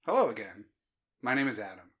Hello again. My name is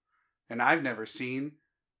Adam, and I've never seen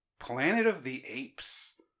Planet of the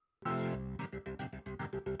Apes.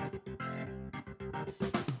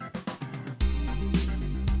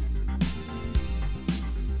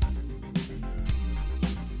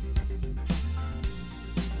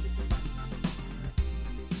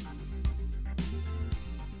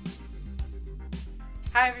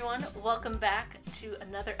 Hi everyone, welcome back to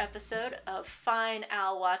another episode of Fine,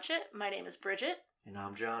 I'll Watch It. My name is Bridget. And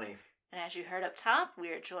I'm Johnny. And as you heard up top, we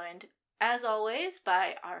are joined, as always,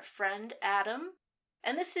 by our friend Adam.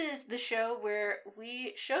 And this is the show where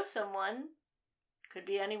we show someone, could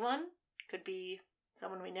be anyone, could be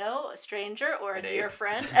someone we know, a stranger, or a dear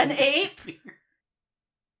friend, an ape,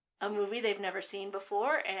 a movie they've never seen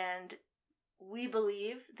before, and we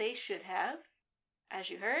believe they should have. As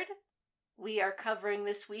you heard, we are covering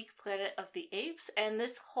this week Planet of the Apes, and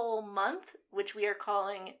this whole month, which we are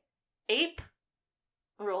calling Ape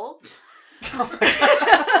Roll.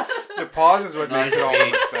 The pause is what makes it all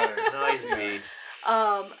much better. Nice beat.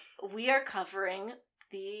 We are covering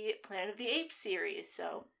the Planet of the Apes series,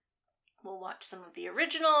 so we'll watch some of the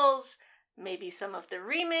originals, maybe some of the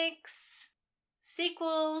remakes,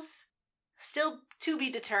 sequels. Still to be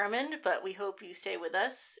determined, but we hope you stay with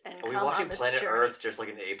us and Are we come watching on this Planet journey. Earth just like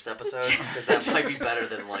an Apes episode? Because that might be better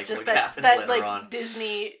than like just what happens that later like on.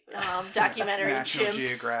 Disney documentary National chimps.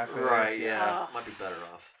 Geographic. Right, yeah. Oh. Might be better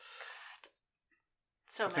off.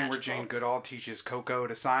 So The thing where magical. Jane Goodall teaches Coco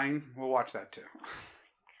to sign. We'll watch that too.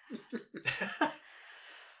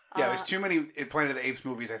 Yeah, there's too many Planet of the Apes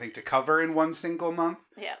movies I think to cover in one single month.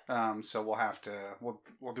 Yeah. So we'll have to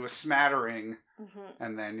we'll do a smattering, Mm-hmm.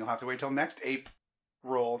 and then you'll have to wait till next Ape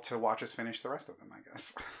Roll to watch us finish the rest of them, I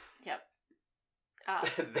guess. Yep.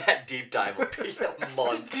 That deep dive will be a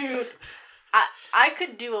month. Dude, I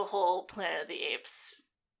could do a whole Planet of the Apes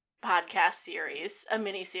podcast series, a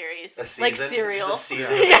mini series, A season? like serial. Just a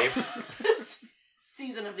season Yeah. of apes.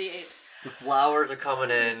 Season of the Apes. The flowers are coming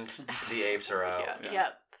in, the apes are out. Yeah.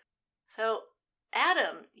 Yep. So,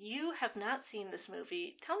 Adam, you have not seen this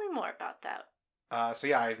movie. Tell me more about that. So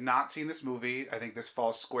yeah, I've not seen this movie. I think this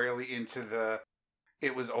falls squarely into the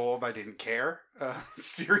 "it was old, I didn't care"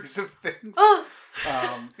 series of things. Oh.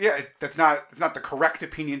 It's not the correct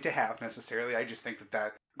opinion to have necessarily. I just think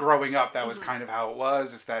that growing up, that was Mhm. kind of how it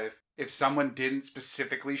was. Is that if someone didn't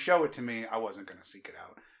specifically show it to me, I wasn't going to seek it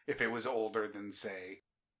out. If it was older than say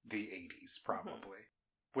the 80s, probably.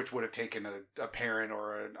 Which would have taken a parent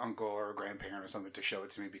or an uncle or a grandparent or something to show it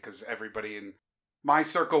to me, because everybody in my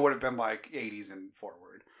circle would have been like 80s and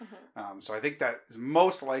forward. Mm-hmm. So I think that is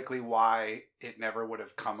most likely why it never would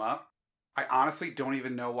have come up. I honestly don't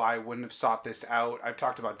even know why I wouldn't have sought this out. I've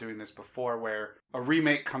talked about doing this before, where a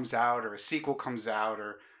remake comes out or a sequel comes out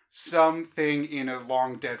or something in a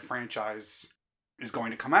long dead franchise is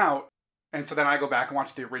going to come out. And so then I go back and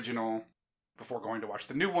watch the original before going to watch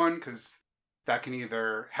the new one, because that can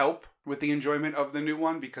either help with the enjoyment of the new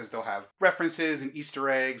one because they'll have references and Easter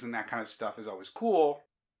eggs and that kind of stuff is always cool,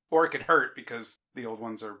 or it could hurt because the old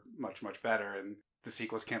ones are much, much better and the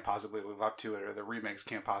sequels can't possibly live up to it, or the remakes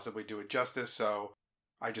can't possibly do it justice. So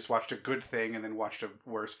I just watched a good thing and then watched a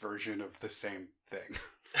worse version of the same thing.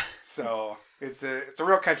 So it's a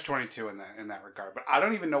real catch-22 in that regard. But I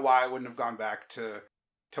don't even know why I wouldn't have gone back to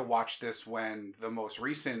watch this when the most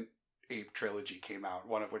recent Ape trilogy came out,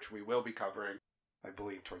 one of which we will be covering, I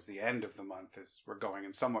believe, towards the end of the month, as we're going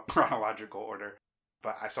in somewhat chronological order.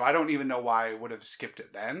 But so I don't even know why I would have skipped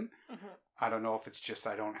it then. Mm-hmm. I don't know if it's just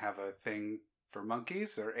I don't have a thing for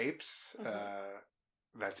monkeys or apes.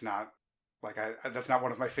 Mm-hmm. That's not that's not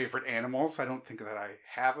one of my favorite animals. I don't think that I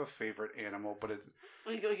have a favorite animal, but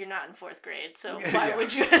You're not in 4th grade, so Yeah, why yeah.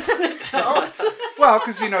 would you as an adult? well,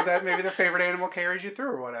 because you know that maybe the favorite animal carries you through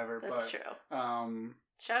or whatever. That's but, true.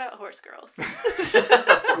 Shout out Horse Girls.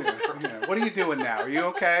 Yeah. What are you doing now? Are you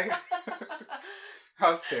okay?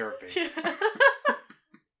 How's therapy?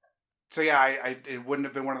 So yeah, it wouldn't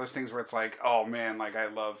have been one of those things where it's like, oh man, like I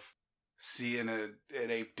love seeing an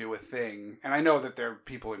ape do a thing, and I know that they're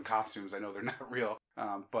people in costumes. I know they're not real,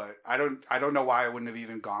 but I don't know why I wouldn't have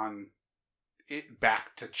even gone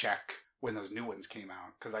back to check when those new ones came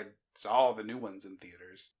out, because I saw all the new ones in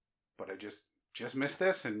theaters, but I just missed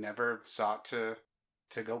this and never sought to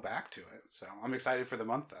go back to it. So I'm excited for the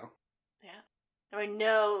month though. Yeah. Now I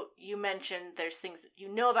know you mentioned there's things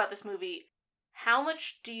you know about this movie. How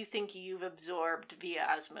much do you think you've absorbed via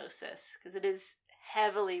osmosis? Because it is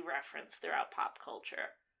heavily referenced throughout pop culture.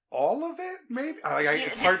 All of it, maybe?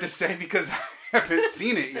 It's hard to say because I haven't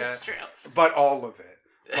seen it yet. That's true. But all of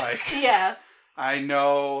it. Like, Yeah. I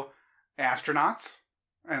know astronauts.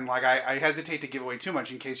 And like I hesitate to give away too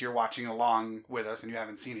much in case you're watching along with us and you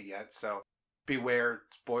haven't seen it yet. So beware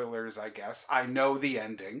spoilers, I guess. I know the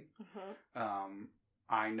ending.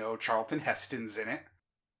 I know Charlton Heston's in it.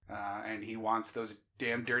 And he wants those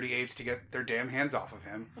damn dirty apes to get their damn hands off of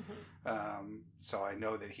him. So I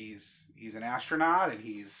know that he's an astronaut and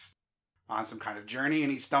he's on some kind of journey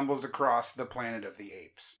and he stumbles across the planet of the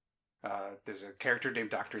apes. There's a character named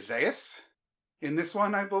Dr. Zaius in this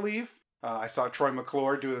one, I believe. I saw Troy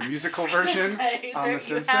McClure do a musical version on The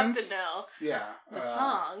Simpsons. You have to know. Yeah. The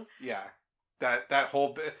song. Yeah. That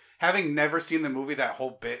whole bit, having never seen the movie, that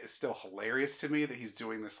whole bit is still hilarious to me that he's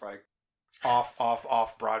doing this like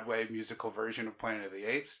off Broadway musical version of Planet of the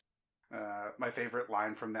Apes. My favorite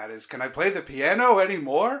line from that is, "Can I play the piano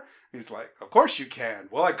anymore?" He's like, "Of course you can."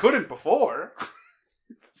 "Well, I couldn't before."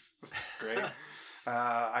 Great.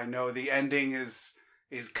 I know the ending is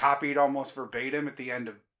copied almost verbatim at the end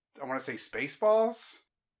of, I want to say, Spaceballs,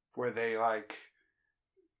 where they like,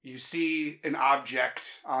 you see an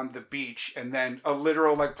object on the beach and then a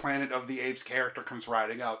literal like Planet of the Apes character comes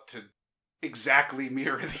riding out to exactly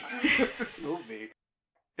mirror the end of this movie.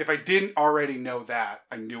 If I didn't already know that,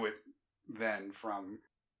 I knew it then from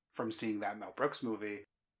seeing that Mel Brooks movie.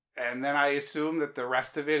 And then I assume that the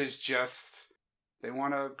rest of it is just they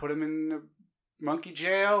want to put him in a monkey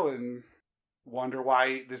jail and wonder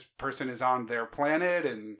why this person is on their planet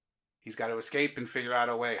and he's got to escape and figure out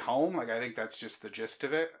a way home. Like, I think that's just the gist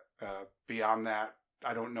of it. Beyond that,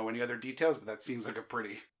 I don't know any other details, but that seems like a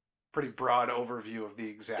pretty broad overview of the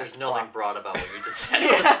exact There's nothing plot. broad about what you just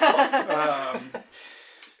said.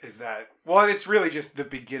 Is that, well, it's really just the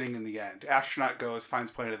beginning and the end. Astronaut goes, finds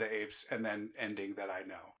Planet of the Apes, and then ending that I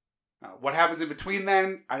know. What happens in between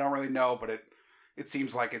then, I don't really know, but it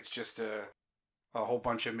seems like it's just a whole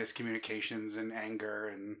bunch of miscommunications and anger,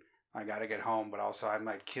 and I gotta get home, but also I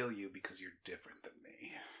might kill you because you're different than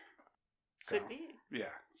me. So, Could be. Yeah,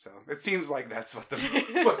 so it seems like that's what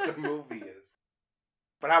the movie is.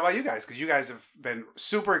 But how about you guys? Because you guys have been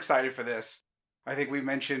super excited for this. I think we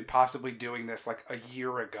mentioned possibly doing this like a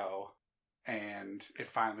year ago, and it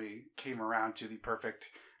finally came around to the perfect.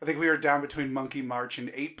 I think we were down between Monkey March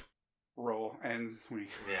and Ape Roll, and we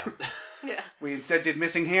instead did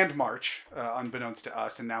Missing Hand March, unbeknownst to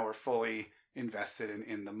us, and now we're fully invested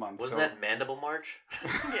in the month. Wasn't that Mandible March?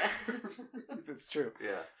 Yeah. It's true.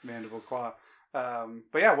 Yeah. Mandible Claw.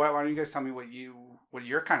 But yeah, why don't you guys tell me what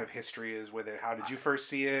your kind of history is with it? How did you first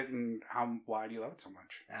see it, and why do you love it so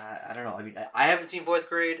much? I don't know. I mean, I haven't seen Fourth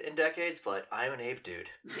Grade in decades, but I'm an ape dude.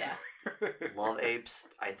 Yeah. Love apes.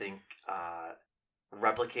 I think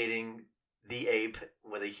replicating the ape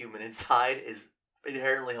with a human inside is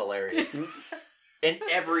inherently hilarious. In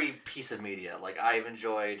every piece of media, like I've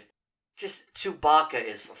enjoyed. Just Chewbacca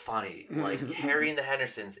is funny. Like Harry and the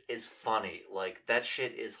Hendersons is funny. Like that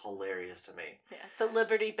shit is hilarious to me. Yeah, the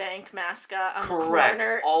Liberty Bank mascot on Correct. the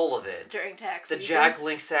corner. All of it. During tax The season. Jack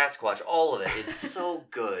Link Sasquatch. All of it is so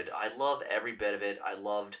good. I love every bit of it. I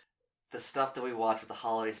loved the stuff that we watched with the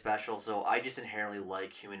holiday special. So I just inherently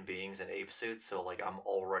like human beings in ape suits. So like I'm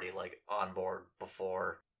already like on board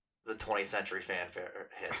before the 20th century fanfare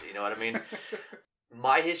hits. You know what I mean?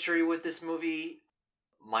 My history with this movie.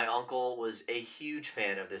 My uncle was a huge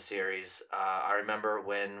fan of this series. I remember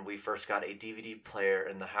when we first got a DVD player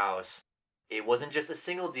in the house, it wasn't just a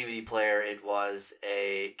single DVD player, it was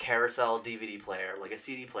a carousel DVD player, like a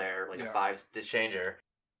CD player, like a 5-disc changer.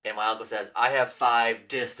 And my uncle says, I have 5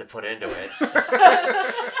 discs to put into it.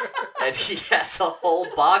 And he had the whole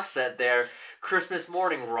box set there, Christmas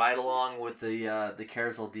morning, right along with the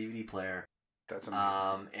carousel DVD player. That's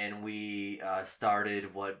amazing. And we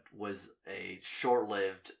started what was a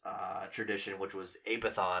short-lived tradition, which was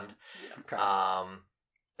Ape-a-thon. Okay.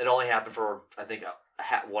 It only happened for, I think,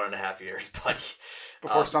 1.5 years, but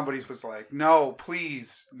before somebody was like, "No,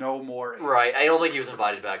 please, no more." Apes. Right. I don't think he was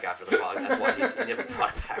invited back after the podcast. That's why he never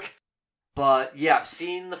brought it back. But yeah, I've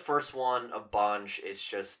seen the first one a bunch. It's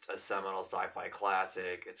just a seminal sci-fi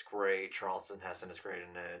classic. It's great. Charlton Heston is great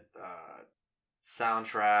in it.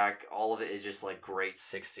 Soundtrack, all of it is just like great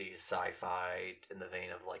 60s sci-fi in the vein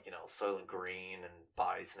of like, Soylent Green and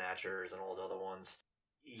Body Snatchers and all those other ones.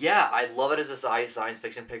 Yeah, I love it as a science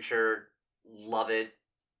fiction picture. Love it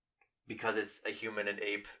because it's a human and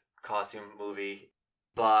ape costume movie.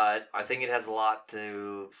 But I think it has a lot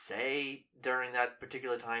to say during that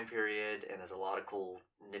particular time period, and there's a lot of cool,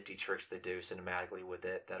 nifty tricks they do cinematically with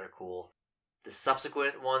it that are cool. The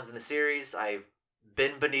subsequent ones in the series, I've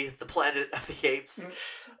been beneath the Planet of the Apes,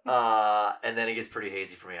 and then it gets pretty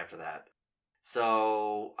hazy for me after that.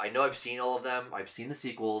 So I know I've seen all of them. I've seen the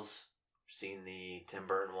sequels. I've seen the Tim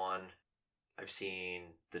Burton one. I've seen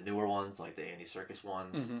the newer ones, like the Andy Serkis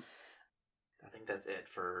ones. Mm-hmm. I think that's it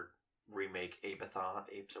for remake Ape-a-thon,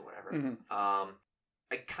 Apes or whatever. Mhm.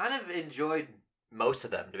 I kind of enjoyed most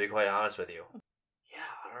of them, to be quite honest with you.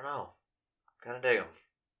 Yeah, I don't know. Kind of dig them.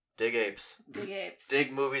 Dig apes. Dig apes.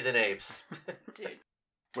 Dig movies and apes. Dude.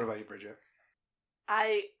 What about you, Bridget?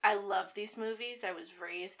 I love these movies. I was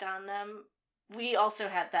raised on them. We also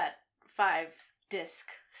had that 5-disc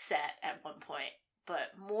set at one point.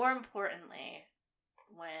 But more importantly,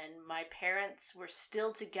 when my parents were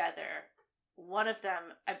still together, one of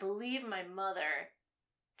them, I believe my mother,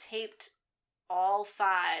 taped all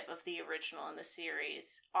 5 of the original in the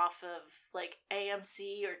series off of like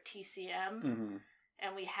AMC or TCM. Mm-hmm.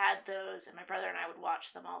 And we had those, and my brother and I would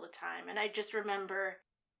watch them all the time. And I just remember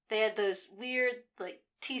they had those weird, like,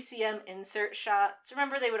 TCM insert shots.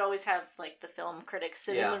 Remember they would always have, like, the film critics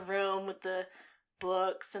sit in the room with the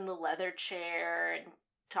books and the leather chair and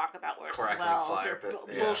talk about Orson Welles or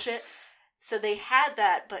bullshit. So they had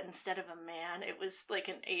that, but instead of a man, it was like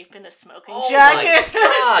an ape in a smoking jacket. Oh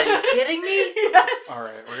my god, are you kidding me? Yes. All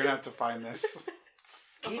right, we're going to have to find this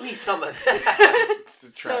Give me some of that.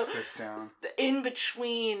 to track this down. In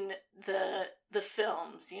between the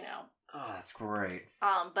films, you know. Oh, that's great.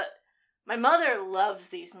 But my mother loves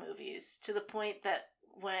these movies to the point that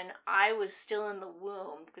when I was still in the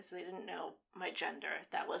womb, because they didn't know my gender,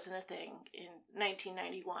 that wasn't a thing, in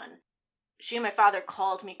 1991, she and my father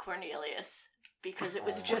called me Cornelius because it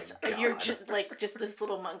was you're just this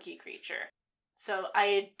little monkey creature. So I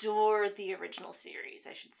adore the original series,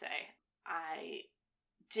 I should say. I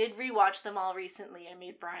did rewatch them all recently. I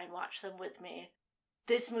made Brian watch them with me.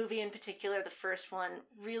 This movie in particular, the first one,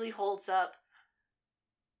 really holds up.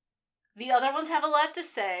 The other ones have a lot to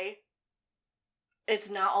say. It's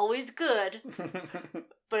not always good,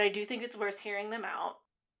 but I do think it's worth hearing them out.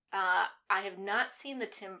 I have not seen the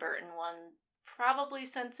Tim Burton one probably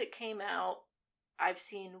since it came out. I've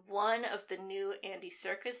seen one of the new Andy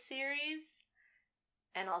Serkis series,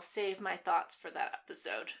 and I'll save my thoughts for that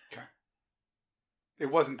episode. Okay.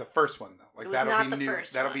 It wasn't the first one though. Like It was that'll not be the new.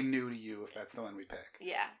 first That'll one. be new to you if that's the one we pick.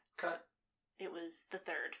 Yeah. Okay. It was the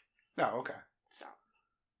third. Oh, okay. So,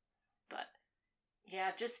 but yeah,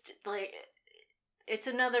 just like it's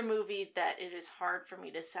another movie that it is hard for me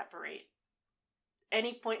to separate.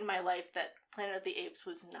 Any point in my life that Planet of the Apes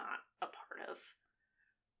was not a part of.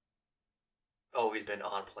 Always been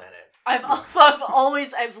on planet. I've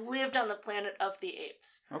lived on the planet of the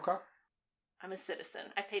apes. Okay. I'm a citizen.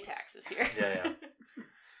 I pay taxes here. Yeah.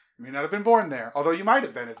 You may not have been born there, although you might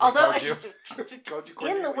have been if they Although called you. Called you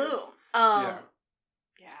in the Cornelius. womb.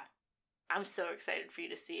 Yeah. I'm so excited for you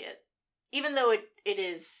to see it. Even though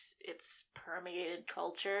it's permeated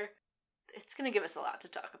culture, it's going to give us a lot to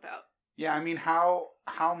talk about. Yeah, I mean, how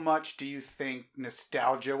much do you think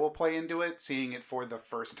nostalgia will play into it? Seeing it for the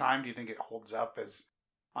first time, do you think it holds up as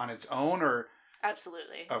on its own, or?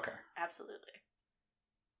 Absolutely. Okay. Absolutely.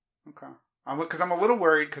 Okay. Because I'm a little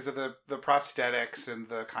worried because of the prosthetics and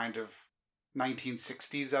the kind of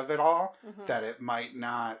 1960s of it all, that it might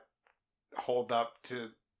not hold up to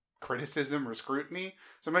criticism or scrutiny.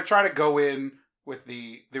 So I'm going to try to go in with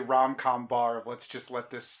the rom-com bar of let's just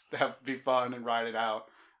let this be fun and ride it out.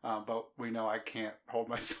 But we know I can't hold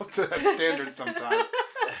myself to that standard sometimes.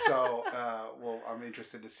 So I'm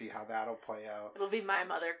interested to see how that'll play out. It'll be my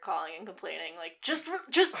mother calling and complaining, like, just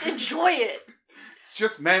enjoy it. It's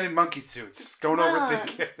just men in monkey suits. Don't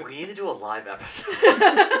overthink it. We need to do a live episode.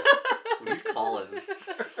 We need call-ins.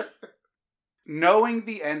 Knowing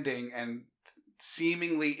the ending and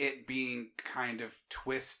seemingly it being kind of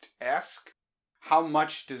twist-esque, how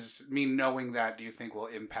much does me knowing that do you think will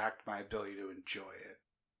impact my ability to enjoy it?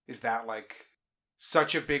 Is that like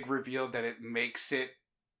such a big reveal that it makes it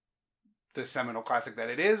the seminal classic that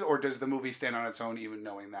it is, or does the movie stand on its own even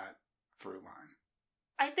knowing that through line?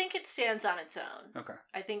 I think it stands on its own. Okay.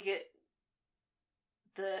 I think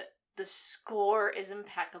the score is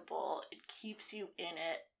impeccable. It keeps you in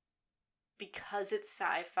it because it's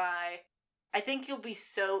sci-fi. I think you'll be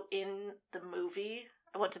so in the movie.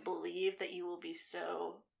 I want to believe that you will be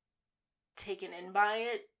so taken in by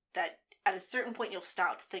it that at a certain point you'll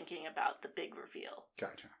stop thinking about the big reveal.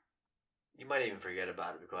 Gotcha. You might even forget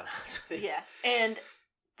about it, to be quite honest with you. Yeah, and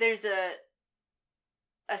there's a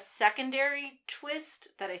secondary twist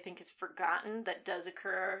that I think is forgotten that does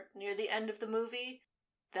occur near the end of the movie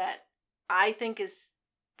that I think is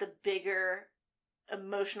the bigger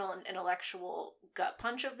emotional and intellectual gut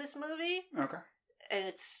punch of this movie. Okay. And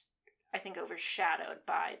it's, I think, overshadowed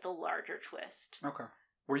by the larger twist. Okay.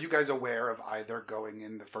 Were you guys aware of either going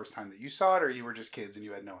in the first time that you saw it, or you were just kids and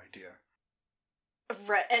you had no idea?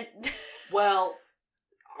 Right, and Well,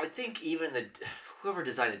 I think even whoever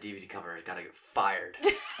designed the DVD cover has got to get fired.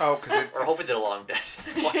 Oh, because Or hope it did a long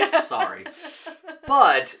death. Sorry.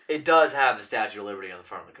 But it does have the Statue of Liberty on the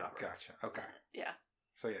front of the cover. Gotcha. Okay. Yeah.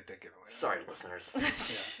 So yeah, dick giveaway. Sorry, listeners.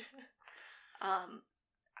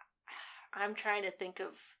 I'm trying to think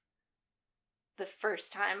of the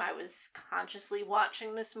first time I was consciously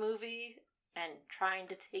watching this movie and trying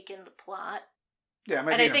to take in the plot. Yeah, it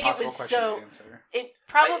might And be I an think it impossible was question so- to answer. It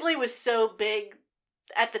probably was so big.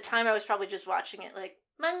 At the time, I was probably just watching it like,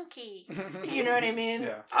 monkey. You know what I mean?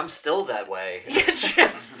 Yeah. I'm still that way.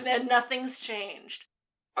 And nothing's changed.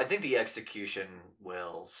 I think the execution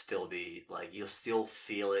will still be, like, you'll still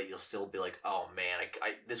feel it. You'll still be like, oh, man,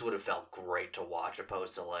 this would have felt great to watch,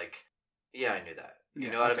 opposed to, like, yeah, I knew that. You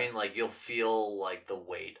Yeah, know what okay. I mean? Like, you'll feel, like, the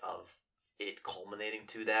weight of it culminating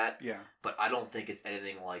to that. Yeah. But I don't think it's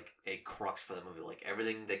anything like a crux for the movie. Like,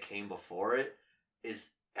 everything that came before it is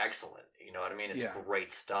excellent. You know what I mean? It's Yeah.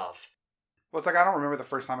 great stuff. Well, it's like I don't remember the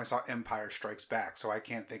first time I saw Empire Strikes Back, so I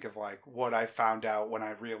can't think of like what I found out when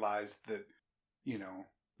I realized that, you know,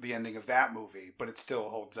 the ending of that movie, but it still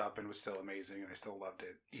holds up and was still amazing, and I still loved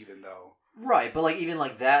it, even though. Right, but like even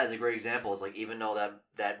like that is a great example. It's like even though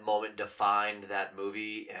that moment defined that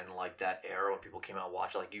movie and like that era when people came out and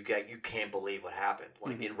watched, like you can't believe what happened.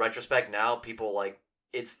 Like in retrospect now, people like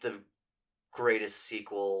it's the greatest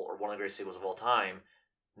sequel or one of the greatest sequels of all time,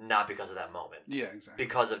 not because of that moment. Yeah, exactly.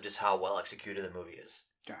 Because of just how well executed the movie is.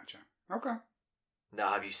 Gotcha. Okay. Now,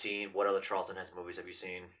 have you seen what other Charlton Heston movies have you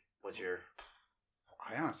seen? What's your?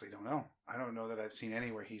 I honestly don't know. I don't know that I've seen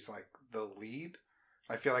any where he's like the lead.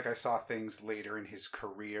 I feel like I saw things later in his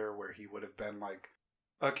career where he would have been like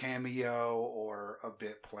a cameo or a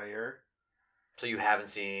bit player. So you haven't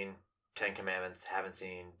seen Ten Commandments? Haven't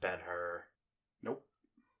seen Ben-Hur? Nope.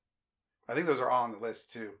 I think those are all on the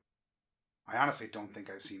list too. I honestly don't think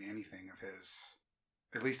I've seen anything of his.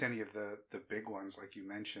 At least any of the big ones like you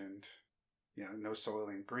mentioned. Yeah, No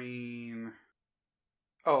Soylent Green.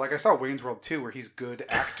 Oh, like I saw Wayne's World 2 where he's good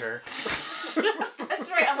actor. That's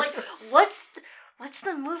right. I'm like, what's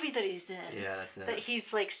the movie that he's in? Yeah, that's it. That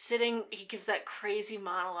he's like sitting, he gives that crazy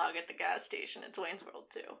monologue at the gas station. It's Wayne's World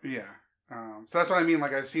 2. Yeah. So that's what I mean.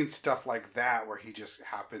 Like I've seen stuff like that where he just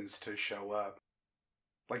happens to show up.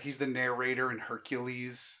 Like he's the narrator in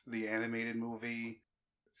Hercules, the animated movie.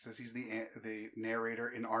 It says he's the narrator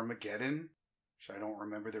in Armageddon, which I don't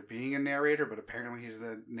remember there being a narrator, but apparently he's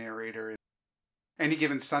the narrator. Any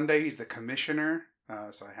Given Sunday, he's the commissioner.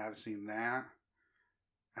 So I have seen that.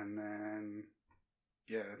 And then,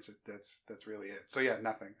 yeah, that's it. That's really it. So yeah,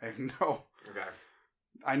 nothing. I have no. Okay.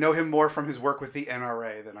 I know him more from his work with the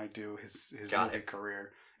NRA than I do his movie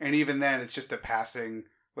career. And even then, it's just a passing.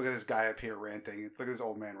 Look at this guy up here ranting. Look at this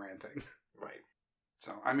old man ranting. Right.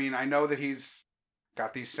 So I mean, I know that he's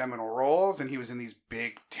got these seminal roles, and he was in these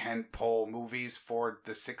big tentpole movies for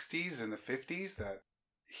the '60s and the '50s that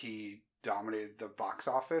he dominated the box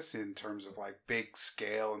office in terms of like big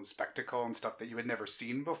scale and spectacle and stuff that you had never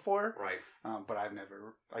seen before. Right. But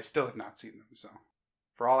I still have not seen them. So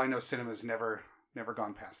for all I know, cinema's never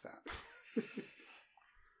gone past that.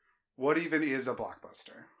 What even is a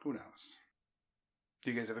blockbuster? Who knows?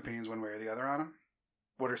 Do you guys have opinions one way or the other on them?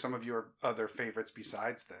 What are some of your other favorites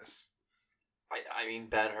besides this? I mean,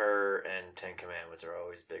 Ben-Hur and Ten Commandments are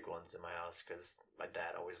always big ones in my house because my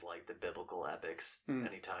dad always liked the biblical epics.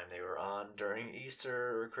 Anytime they were on during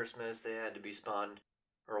Easter or Christmas, they had to be spun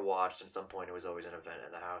or watched. At some point, it was always an event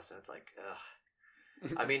in the house, and it's like,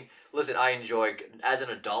 ugh. I mean, listen, as an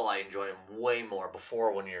adult, I enjoy them way more.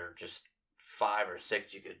 Before, when you're just 5 or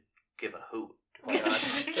 6, you could give a hoot. Yeah,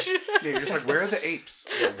 you're just like, where are the apes?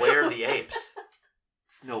 Yeah, where are the apes?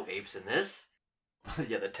 There's no apes in this.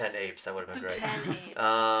 Yeah, the 10 apes. That would have been great. 10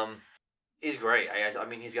 apes. He's great. I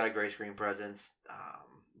mean, he's got a great screen presence.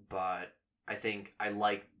 But I think I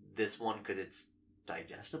like this one because it's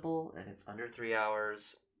digestible and it's under 3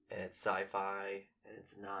 hours and it's sci-fi and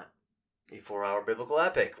it's not a 4-hour biblical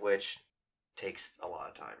epic, which takes a lot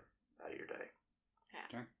of time out of your day.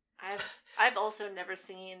 Yeah. Okay. I've also never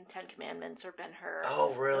seen Ten Commandments or Ben-Hur.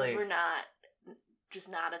 Oh, really? Those were just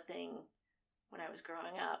not a thing when I was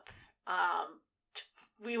growing up.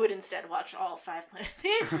 We would instead watch all 5 Planet of the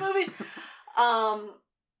Apes movies.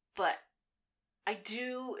 But I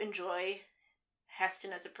do enjoy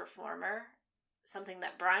Heston as a performer. Something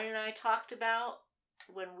that Brian and I talked about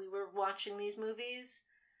when we were watching these movies.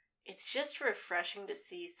 It's just refreshing to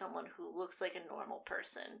see someone who looks like a normal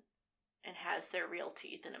person and has their real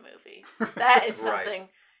teeth in a movie. That is something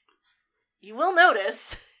you will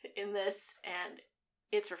notice in this, and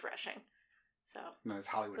it's refreshing. So no, it's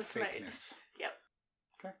Hollywood fakeness. Yep.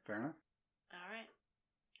 Okay, fair enough. All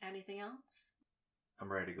right. Anything else?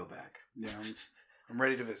 I'm ready to go back. Yeah, I'm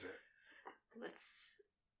ready to visit.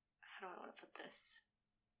 How do I want to put this?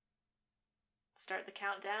 Start the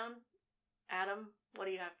countdown. Adam, what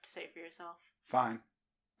do you have to say for yourself? Fine.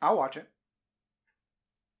 I'll watch it.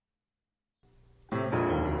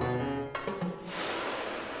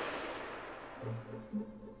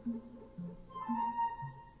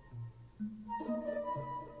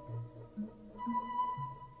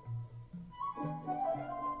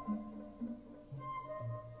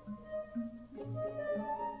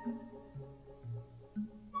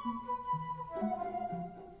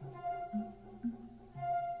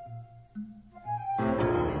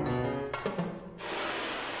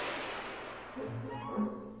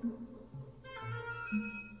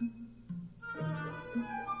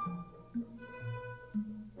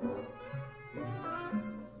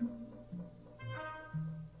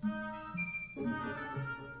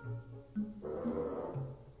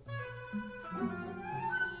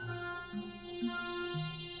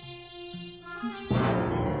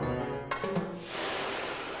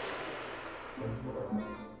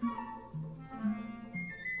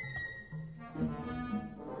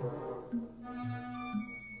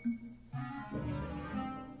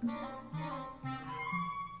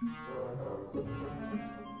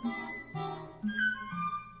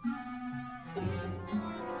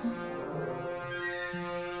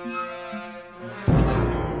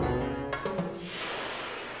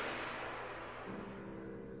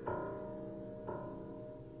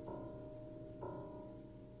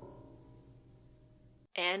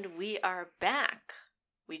 And we are back.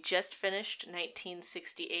 We just finished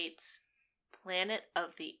 1968's Planet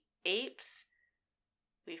of the Apes.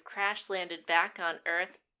 We've crash landed back on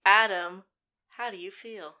Earth. Adam, how do you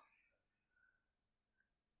feel?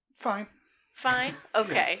 Fine. Fine?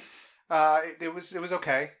 Okay. It was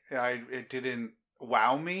okay. It didn't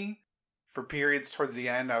wow me. For periods towards the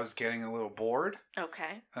end, I was getting a little bored.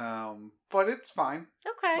 Okay. But it's fine.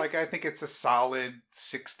 Okay. Like, I think it's a solid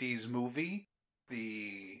 60s movie.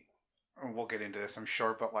 We'll get into this, I'm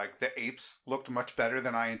sure, but like the apes looked much better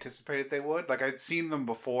than I anticipated they would. Like, I'd seen them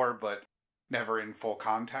before, but never in full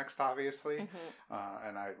context, obviously. Mm-hmm.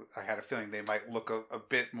 And I had a feeling they might look a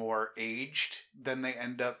bit more aged than they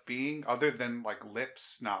end up being, other than like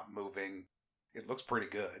lips not moving. It looks pretty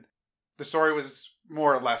good. The story was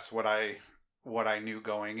more or less what I knew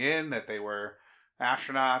going in, that they were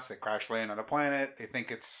astronauts, they crash land on a planet, they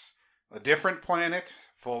think it's a different planet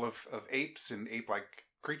full of apes and ape-like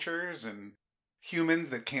creatures and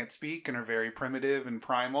humans that can't speak and are very primitive and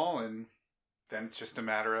primal, and then it's just a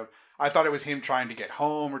matter of, I thought it was him trying to get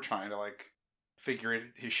home or trying to like figure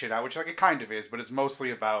his shit out, which like it kind of is, but it's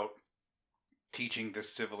mostly about teaching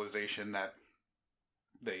this civilization that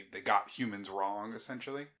they got humans wrong,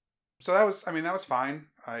 essentially. So that was fine.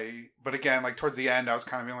 But again, like towards the end, I was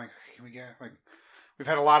kind of being like, can we get like, we've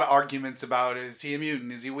had a lot of arguments about, is he a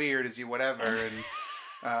mutant? Is he weird? Is he whatever? And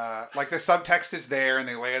like the subtext is there, and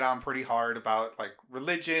they lay it on pretty hard about like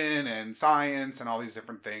religion and science and all these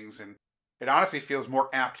different things. And it honestly feels more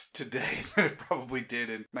apt today than it probably did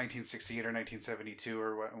in 1968 or 1972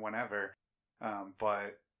 or whenever.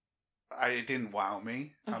 But it didn't wow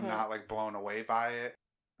me. Mm-hmm. I'm not like blown away by it.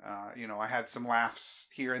 I had some laughs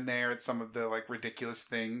here and there at some of the like ridiculous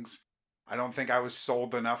things. I don't think I was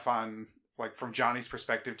sold enough on, like, from Johnny's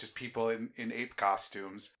perspective, just people in ape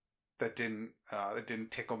costumes. That didn't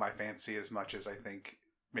tickle my fancy as much as I think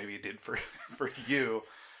maybe it did for you.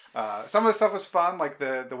 Some of the stuff was fun, like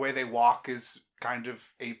the way they walk is kind of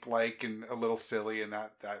ape-like and a little silly, and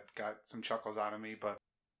that got some chuckles out of me. But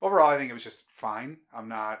overall, I think it was just fine. I'm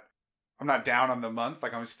not down on the month.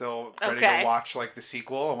 Like, I'm still ready to watch like the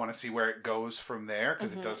sequel. I want to see where it goes from there,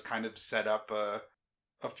 because it does kind of set up a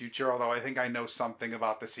future. Although I think I know something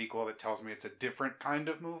about the sequel that tells me it's a different kind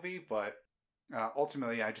of movie, but.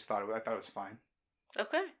 Ultimately, I thought it was fine.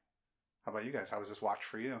 Okay. How about you guys? How was this watch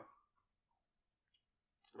for you?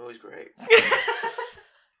 This movie's great.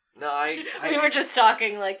 No, we were just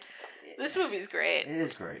talking like, this movie's great. It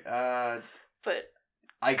is great. But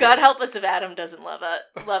God help us if Adam doesn't love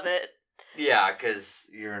it. Yeah, because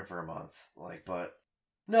you're in for a month. Like, but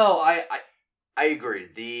no, I agree.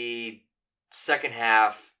 The second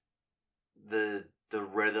half, the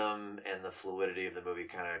rhythm and the fluidity of the movie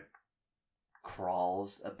kind of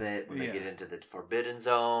crawls a bit when they get into the forbidden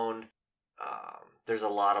zone. There's a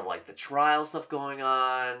lot of like the trial stuff going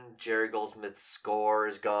on. Jerry Goldsmith's score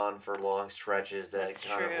is gone for long stretches. That's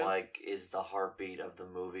kind of like is the heartbeat of the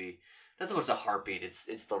movie. Not so much the heartbeat,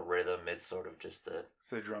 it's the rhythm. It's sort of just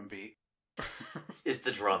it's the drum beat. It's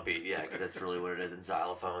the drum beat, yeah, because that's really what it is, and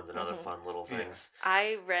xylophones and other fun little things.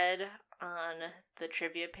 I read on the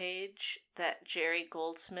trivia page that Jerry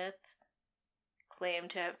Goldsmith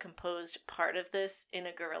claimed to have composed part of this in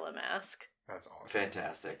a gorilla mask. That's awesome.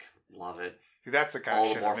 Fantastic. Love it. See, that's the kind All of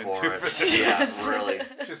the shit more I'm for into it. for this. Yeah, really.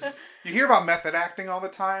 Just, you hear about method acting all the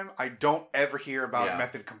time. I don't ever hear about Yeah.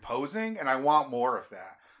 method composing, and I want more of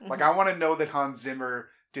that. Like, Mhm. I want to know that Hans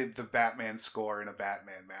Zimmer did the Batman score in a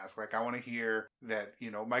Batman mask. Like, I want to hear that,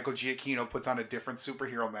 Michael Giacchino puts on a different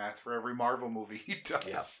superhero mask for every Marvel movie he does.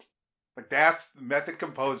 Yep. Like, that's method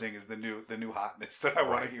composing is the new hotness that I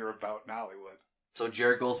want to Right. hear about in Hollywood. So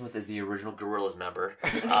Jared Goldsmith is the original Gorillaz member.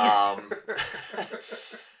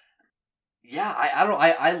 Yeah, I don't know.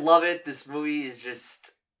 I love it. This movie is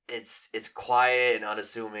just it's quiet and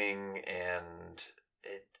unassuming, and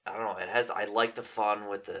I don't know. It has. I like the fun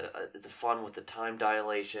with it's fun with the time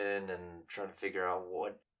dilation and trying to figure out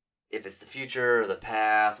if it's the future or the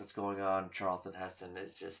past. What's going on? Charlton Heston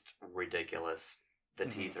is just ridiculous. The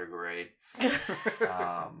teeth are great.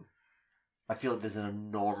 I feel like there's an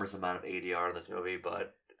enormous amount of ADR in this movie,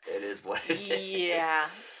 but it is what it is. Yeah.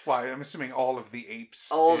 Well, I'm assuming all of the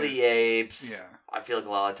apes. All the apes. Yeah. I feel like a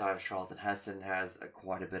lot of times Charlton Heston has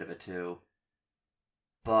quite a bit of it too.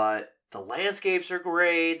 But the landscapes are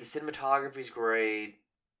great. The cinematography's great.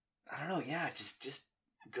 I don't know. Yeah, just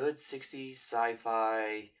good 60s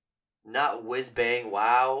sci-fi. Not whiz bang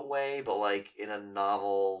wow way, but like in a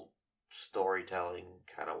novel storytelling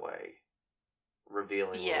kind of way,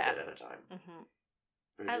 revealing a little bit at a time.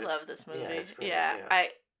 Mm-hmm. I love this movie. Yeah, it's great. Yeah, Yeah.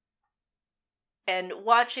 And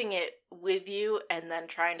watching it with you and then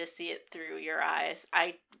trying to see it through your eyes,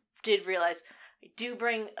 I did realize I do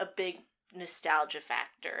bring a big nostalgia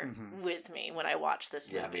factor with me when I watch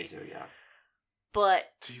this movie. Yeah, me too. Yeah.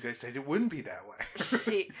 But So you guys said it wouldn't be that way.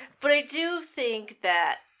 see, but I do think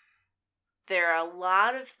that there are a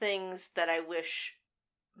lot of things that I wish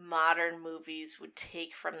modern movies would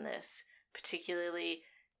take from this, particularly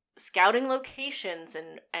scouting locations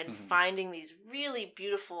and finding these really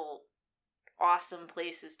beautiful, awesome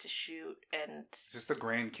places to shoot. And Is this the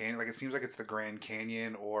Grand Canyon? Like, it seems like it's the Grand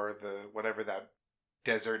Canyon or the whatever that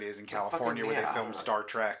desert is in California where they filmed Star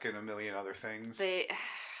Trek and a million other things. they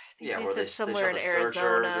Where said they somewhere shot in the Arizona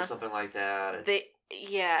Searchers or something like that.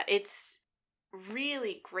 It's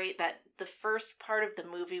really great that the first part of the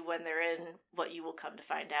movie, when they're in what you will come to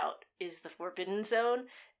find out is the Forbidden Zone,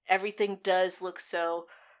 everything does look so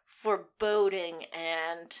foreboding,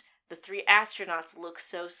 and the three astronauts look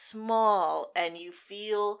so small, and you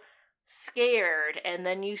feel scared, and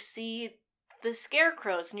then you see the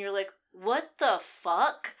scarecrows, and you're like, what the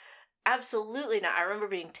fuck? Absolutely not. I remember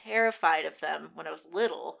being terrified of them when I was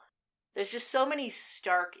little. There's just so many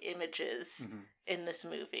stark images in this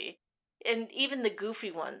movie. And even the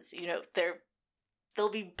goofy ones, they'll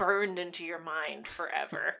be burned into your mind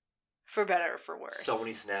forever. For better or for worse. So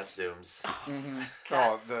many snap zooms.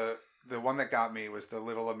 Oh, the one that got me was the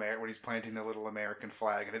when he's planting the little American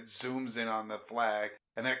flag, and it zooms in on the flag,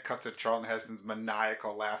 and then it cuts to Charlton Heston's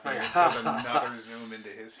maniacal laughing, and it does another zoom into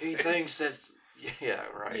his face. He thinks that's... Yeah,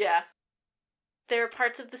 right. Yeah. There are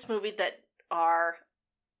parts of this movie that are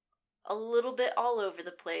a little bit all over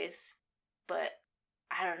the place, but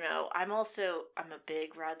I don't know. I'm a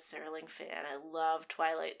big Rod Serling fan. I love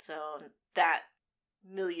Twilight Zone. That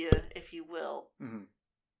milieu, if you will,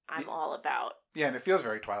 I'm all about. Yeah, and it feels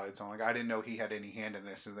very Twilight Zone. Like, I didn't know he had any hand in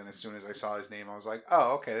this, and then as soon as I saw his name, I was like,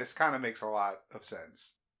 oh, okay, this kind of makes a lot of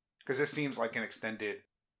sense. Because this seems like an extended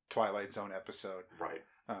Twilight Zone episode. Right.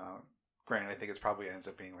 Granted, I think it probably ends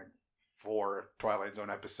up being like 4 Twilight Zone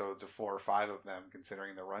episodes of 4 or 5 of them,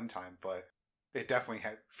 considering the runtime, but it definitely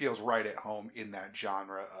feels right at home in that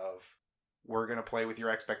genre of, we're going to play with your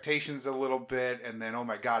expectations a little bit, and then, oh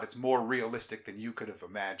my god, it's more realistic than you could have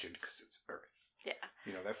imagined because it's Earth. Yeah.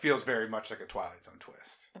 That feels very much like a Twilight Zone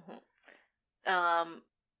twist.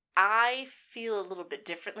 I feel a little bit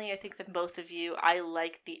differently, I think, than both of you. I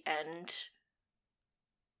like the end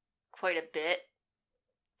quite a bit.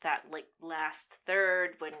 That, last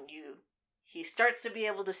third, when he starts to be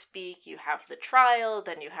able to speak, you have the trial,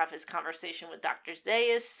 then you have his conversation with Dr.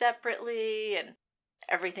 Zaius separately, and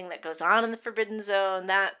everything that goes on in the Forbidden Zone,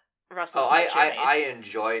 that rustles my jimmies. I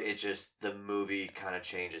enjoy it. It's just the movie kind of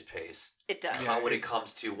changes pace. It does. Yeah. When it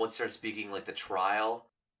comes to, once they're speaking, the trial,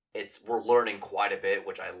 we're learning quite a bit,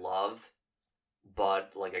 which I love.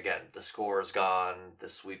 But, again, the score is gone, the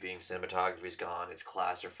sweeping cinematography's gone, it's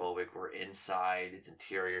claustrophobic, we're inside, it's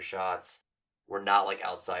interior shots. We're not,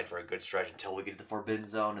 outside for a good stretch until we get to the Forbidden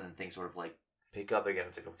Zone, and then things sort of, pick up again.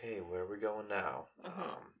 It's okay, where are we going now?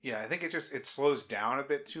 Yeah, I think it slows down a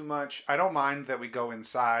bit too much. I don't mind that we go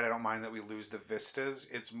inside, I don't mind that we lose the vistas.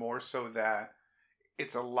 It's more so that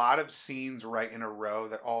it's a lot of scenes right in a row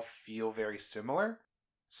that all feel very similar.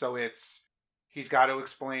 So he's got to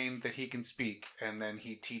explain that he can speak, and then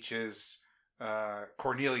he teaches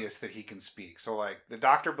Cornelius that he can speak. So like the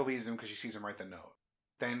doctor believes him because she sees him write the note.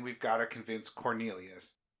 Then we've got to convince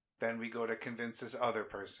Cornelius. Then we go to convince this other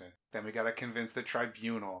person. Then we got to convince the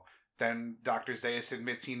tribunal. Then Dr. Zaius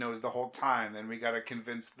admits he knows the whole time. Then we got to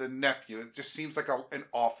convince the nephew. It just seems like an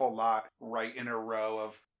awful lot right in a row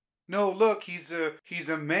of, no, look, he's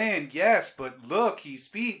a man, yes, but look, he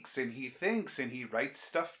speaks and he thinks and he writes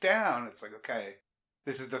stuff down. It's like, okay,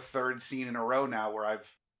 this is the third scene in a row now where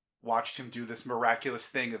I've watched him do this miraculous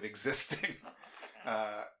thing of existing.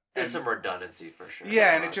 There's some redundancy for sure.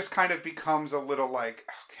 Yeah, and it just kind of becomes a little like,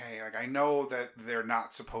 okay, like I know that they're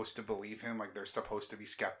not supposed to believe him, like they're supposed to be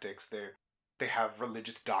skeptics. They have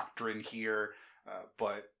religious doctrine here,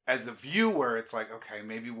 but as a viewer, it's like, okay,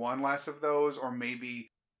 maybe one less of those, or maybe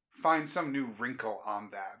find some new wrinkle on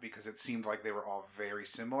that, because it seemed like they were all very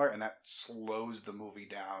similar, and that slows the movie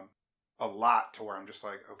down a lot to where I'm just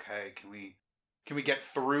like, okay, can we get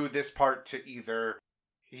through this part to either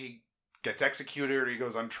he gets executed or he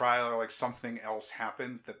goes on trial or like something else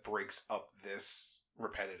happens that breaks up this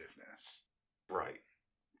repetitiveness. Right.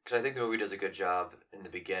 Because I think the movie does a good job in the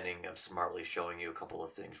beginning of smartly showing you a couple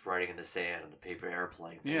of things, writing in the sand, the paper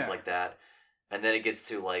airplane, things like that. And then it gets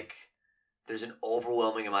to like, there's an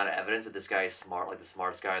overwhelming amount of evidence that this guy is smart, like the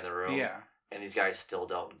smartest guy in the room. Yeah. And these guys still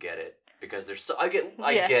don't get it. Because there's I get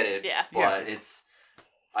it. Yeah. But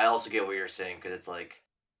I also get what you're saying, because it's like,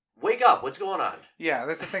 wake up, what's going on? Yeah,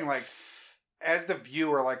 that's the thing, like, as the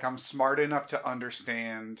viewer, like, I'm smart enough to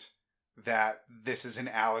understand that this is an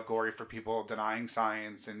allegory for people denying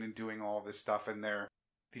science and doing all this stuff, and they're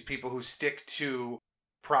these people who stick to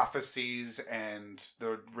prophecies and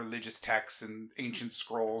the religious texts and ancient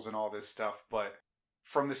scrolls and all this stuff, but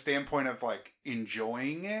from the standpoint of, like,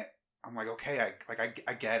 enjoying it, I'm like, okay,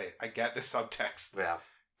 I get it. I get the subtext. Yeah.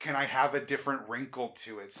 Can I have a different wrinkle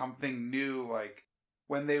to it? Something new, like,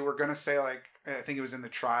 when they were going to say, like, I think it was in the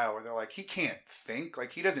trial where they're like, he can't think.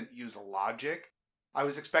 Like, he doesn't use logic. I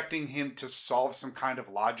was expecting him to solve some kind of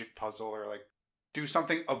logic puzzle or, like, do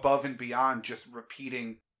something above and beyond just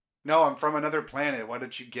repeating, no, I'm from another planet. What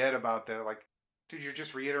did you get about that? Like, dude, you're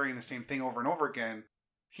just reiterating the same thing over and over again.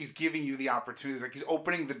 He's giving you the opportunities. Like, he's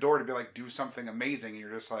opening the door to be like, do something amazing. And you're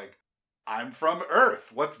just like, I'm from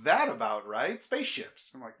Earth. What's that about, right?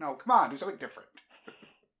 Spaceships. I'm like, no, come on, do something different.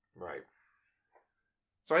 Right.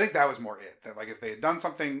 So I think that was more it. That, like, if they had done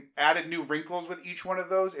something, added new wrinkles with each one of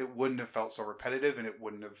those, it wouldn't have felt so repetitive and it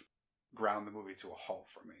wouldn't have ground the movie to a halt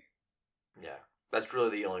for me. Yeah. That's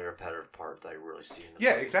really the only repetitive part that I really see in the movie.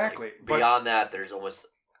 Yeah, exactly. Like, beyond that, there's almost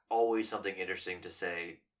always something interesting to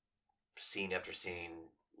say, scene after scene,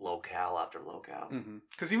 locale after locale.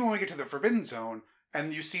 Because even when we get to the Forbidden Zone,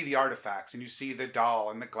 and you see the artifacts, and you see the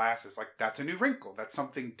doll and the glasses, like, that's a new wrinkle. That's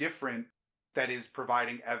something different that is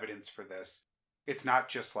providing evidence for this. It's not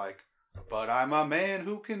just like, but I'm a man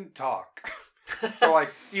who can talk. So, like,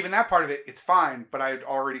 even that part of it, it's fine, but I had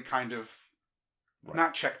already kind of,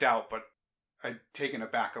 not checked out, but I'd taken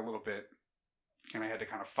it back a little bit, and I had to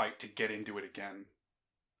kind of fight to get into it again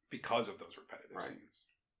because of those repetitive scenes.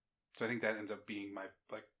 So I think that ends up being my,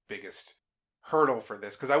 like, biggest hurdle for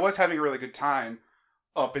this, because I was having a really good time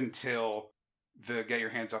up until the "Get Your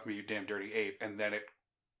Hands Off Me, You Damn Dirty Ape," and then it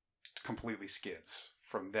completely skids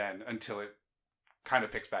from then until it kind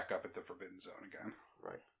of picks back up at the Forbidden Zone again.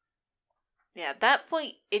 Right. Yeah, at that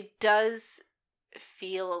point, it does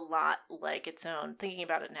feel a lot like its own, thinking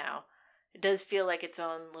about it now, it does feel like its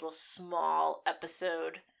own little small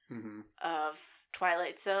episode of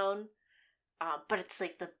Twilight Zone, but it's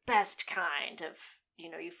like the best kind of,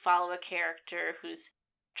 you follow a character who's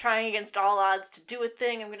trying against all odds to do a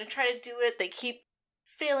thing. I'm going to try to do it. They keep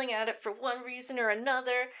failing at it for one reason or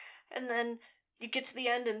another. And then you get to the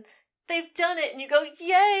end and they've done it. And you go,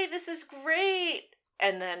 yay, this is great.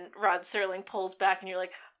 And then Rod Serling pulls back and you're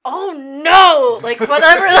like, oh no! Like,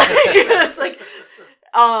 whatever.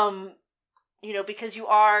 Because you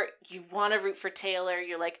want to root for Taylor.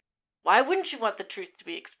 You're like, why wouldn't you want the truth to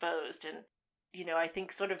be exposed? And, I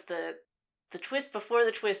think sort of the twist before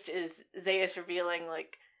the twist is Zaius revealing,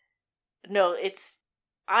 like, no,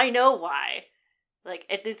 I know why. Like,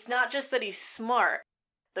 it's not just that he's smart.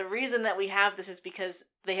 The reason that we have this is because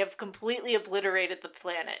they have completely obliterated the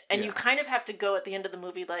planet. And you kind of have to go at the end of the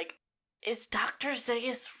movie like, is Dr.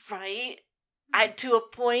 Zaius right? To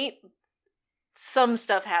a point, some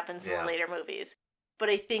stuff happens in the later movies. But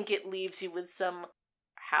I think it leaves you with some,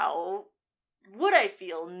 how would I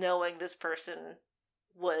feel knowing this person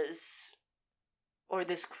was, or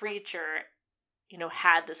this creature,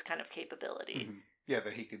 had this kind of capability.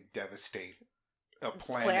 that he could devastate a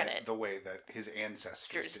planet the way that his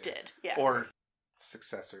ancestors did. Yeah. Or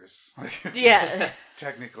successors. Yeah.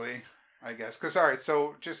 Technically, I guess. Because, all right,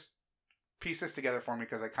 so just piece this together for me,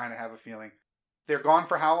 because I kind of have a feeling. They're gone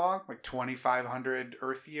for how long? Like 2,500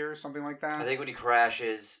 Earth years, something like that? I think when he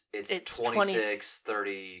crashes, it's 26,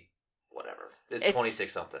 30, whatever. It's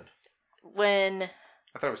 26 something. When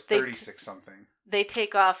I thought it was 36 something. they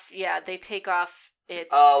take off,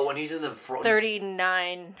 it's when he's in the front.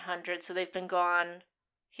 3,900, so they've been gone,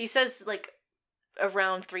 he says, like,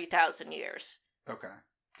 around 3,000 years. Okay.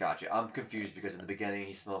 Gotcha. I'm confused because in the beginning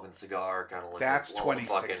he's smoking a cigar, kind of like that's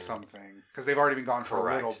 26 something, because they've already been gone for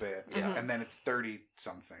a little bit. Yeah. And then it's 30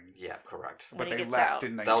 something. Yeah, correct. But When they he left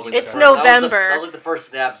gets in out. 1970. It's November. That was like the first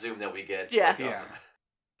snap zoom that we get. Yeah. Yeah.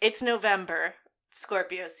 It's November,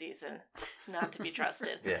 Scorpio season, not to be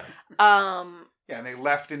trusted. Yeah. Yeah, and they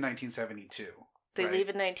left in 1972. They right? leave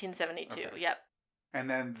in 1972. Okay. Yep. And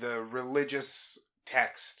then the religious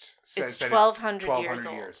text says It's that 1,200 it's 1,200 years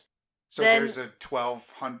years. old. So Then- there's a 12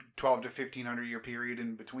 to 1,500 year period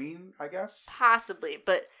in between, I guess? Possibly,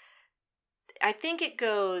 but I think it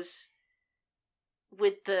goes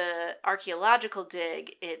with the archaeological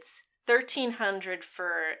dig. It's 1,300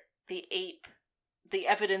 for the ape, the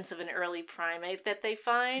evidence of an early primate that they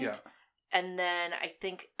find. Yeah. And then I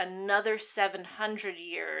think another 700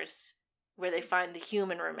 years where they find the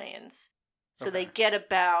human remains. So they Okay. get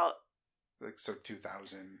about, Like, so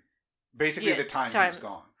 2,000. Basically, Yeah, the time times- he's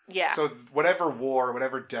gone. yeah. So whatever war,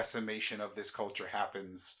 whatever decimation of this culture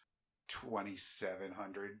happens,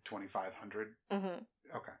 2,700, 2,500. Mhm.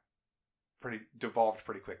 Okay. Devolved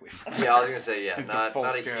pretty quickly. Yeah, I was gonna say Into not full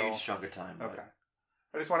a scale. huge chunk of time. But Okay.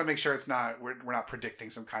 I just want to make sure it's not, we're not predicting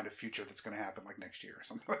some kind of future that's going to happen like next year or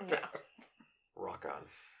something like that. rock on.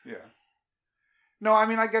 Yeah. No, I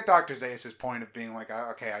mean, I get Dr. Zaius' point of being like,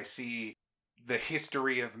 okay, I see the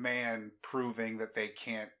history of man proving that they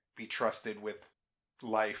can't be trusted with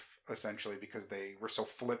life, essentially, because they were so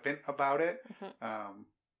flippant about it. Mhm.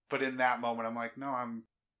 But in that moment, I'm like, no,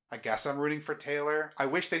 I guess I'm rooting for Taylor. I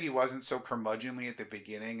wish that he wasn't so curmudgeonly at the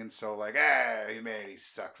beginning and so like, man, he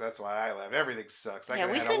sucks. That's why I left. Everything sucks. I Yeah,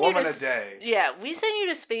 can we have a send you woman to a day. Yeah, we send you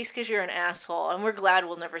to space because you're an asshole, and we're glad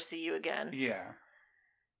we'll never see you again. Yeah.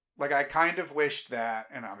 Like, I kind of wish that,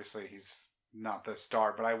 and obviously he's not the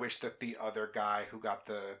star, but I wish that the other guy who got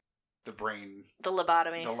the brain, The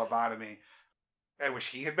lobotomy. the lobotomy, I wish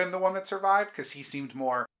he had been the one that survived, because he seemed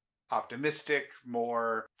more optimistic,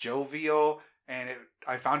 more jovial, and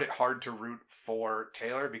I found it hard to root for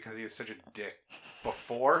Taylor because he was such a dick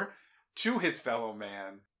before to his fellow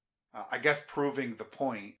man. I guess proving the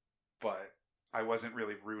point, but I wasn't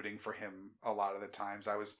really rooting for him a lot of the times.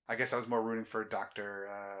 I guess I was more rooting for Dr.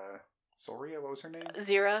 Soria, what was her name?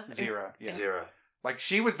 Zira. Zira, yeah. Zira. Like,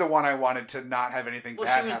 she was the one I wanted to not have anything Well,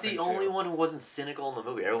 bad she was happen the to. only one who wasn't cynical in the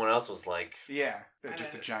movie. Everyone else was like, Yeah, they're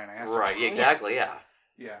just a giant asshole. right, yeah, exactly, yeah.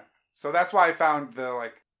 Yeah. So that's why I found the,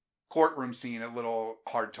 like, courtroom scene a little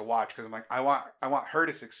hard to watch, because I'm like, I want her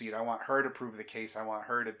to succeed. I want her to prove the case. I want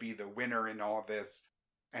her to be the winner in all of this.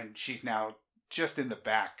 And she's now just in the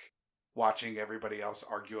back watching everybody else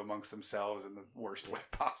argue amongst themselves in the worst way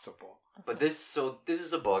possible. But this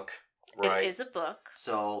is a book, right? It is a book.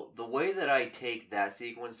 So the way that I take that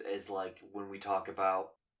sequence is like when we talked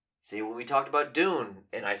about Dune,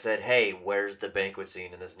 and I said, hey, where's the banquet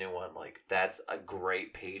scene in this new one? Like, that's a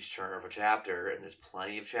great page turner of a chapter, and there's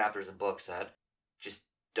plenty of chapters in books that just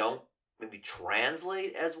don't maybe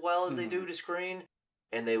translate as well as they do to screen,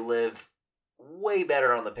 and they live way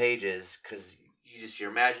better on the pages, because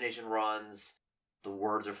your imagination runs, the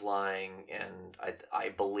words are flying, and I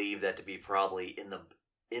believe that to be probably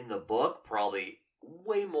in the book, probably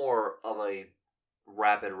way more of a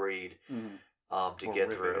rapid read to Or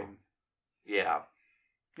get through. riveting. Yeah.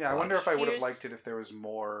 Yeah, I wonder if I would have Here's- liked it if there was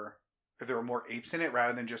more, if there were more apes in it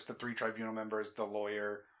rather than just the 3 tribunal members, the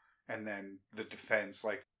lawyer, and then the defense.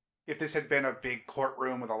 Like, if this had been a big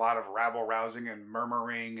courtroom with a lot of rabble rousing and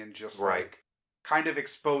murmuring and just Right. like kind of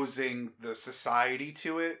exposing the society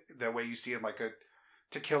to it, the way you see it, like a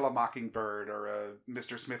To Kill a Mockingbird or a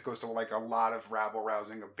Mr. Smith Goes to, like, a lot of rabble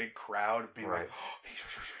rousing, a big crowd of being Right.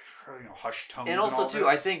 like, hushed tones. And also, all too,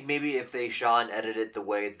 I this. think maybe if they shot and edited the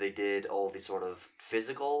way they did all the sort of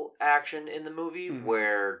physical action in the movie, Mhm.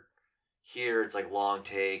 where here it's like long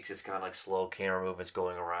takes, it's kind of like slow camera movements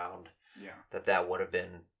going around, Yeah. that would have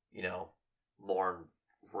been, more,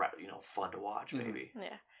 fun to watch, Mhm. maybe.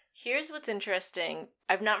 Yeah. Here's what's interesting.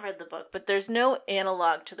 I've not read the book, but there's no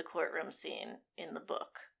analog to the courtroom scene in the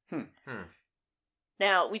book. Hmm. Hmm.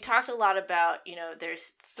 Now, we talked a lot about,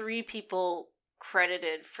 there's 3 people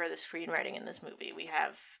credited for the screenwriting in this movie. We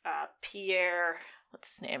have Pierre,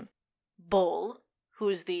 what's his name? Bol,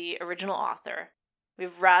 who's the original author. We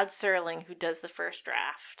have Rod Serling, who does the first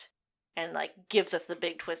draft and like gives us the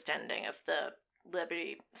big twist ending of the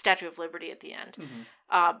Statue of Liberty at the end.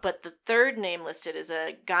 Mm-hmm. But the third name listed is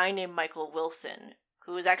a guy named Michael Wilson,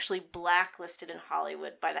 who was actually blacklisted in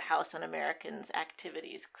Hollywood by the House Un-Americans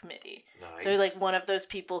Activities Committee. Nice. So he's like one of those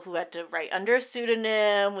people who had to write under a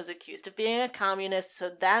pseudonym, was accused of being a communist.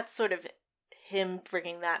 So that's sort of him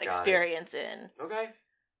bringing that Got it. experience in, Okay.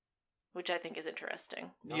 which I think is interesting.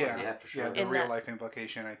 No, yeah, for sure. Yeah, the In real that- life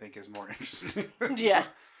implication I think is more interesting. Yeah.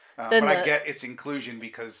 But Then I the- get its inclusion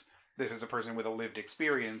because this is a person with a lived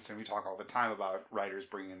experience, and we talk all the time about writers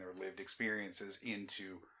bringing their lived experiences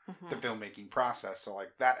into the filmmaking process. So,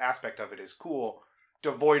 like, that aspect of it is cool.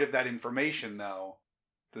 Devoid of that information, though,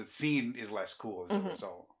 the scene is less cool as a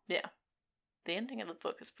result. Yeah. The ending of the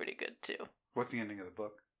book is pretty good, too. What's the ending of the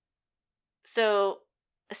book? So,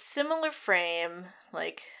 a similar frame,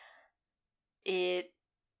 like, it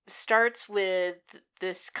starts with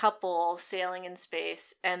this couple sailing in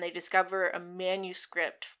space, and they discover a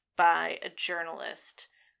manuscript by a journalist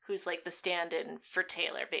who's like the stand-in for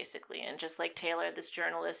Taylor, basically. And just like Taylor, this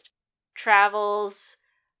journalist travels,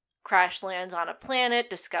 crash lands on a planet,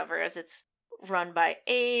 discovers it's run by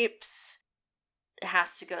apes,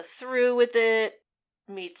 has to go through with it,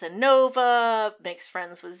 meets a Nova, makes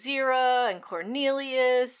friends with Zira and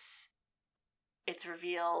Cornelius. It's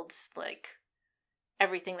revealed, like,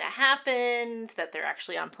 everything that happened, that they're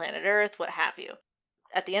actually on planet Earth, what have you.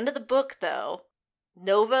 At the end of the book, though,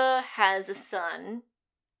 Nova has a son,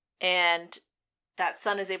 and that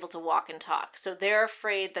son is able to walk and talk. So they're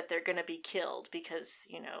afraid that they're going to be killed because,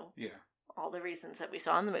 you know, Yeah. all the reasons that we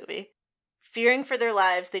saw in the movie. Fearing for their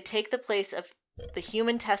lives, they take the place of the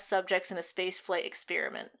human test subjects in a spaceflight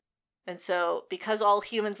experiment. And so, because all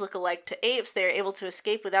humans look alike to apes, they are able to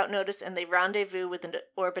escape without notice, and they rendezvous with an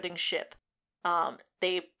orbiting ship.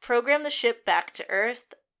 They program the ship back to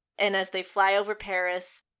Earth, and as they fly over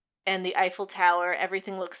Paris and the Eiffel Tower,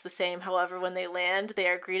 everything looks the same. However, when they land, they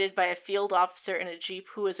are greeted by a field officer in a jeep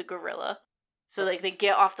who is a gorilla. So, like, they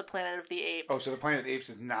get off the planet of the apes. Oh, so the Planet of the Apes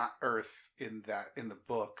is not Earth in the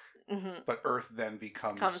book, but Earth then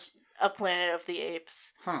becomes a planet of the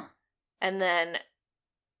apes. Huh. And then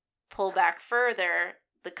pull back further,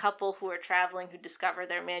 the couple who are traveling who discover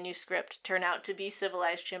their manuscript turn out to be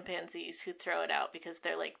civilized chimpanzees who throw it out because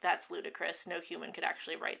they're like, that's ludicrous. No human could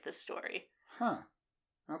actually write this story. Huh.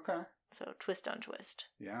 Okay. So twist on twist.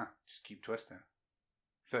 Yeah, just keep twisting.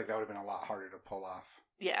 I feel like that would have been a lot harder to pull off.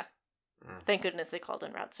 Yeah. Thank goodness they called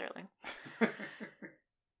in Rod Serling.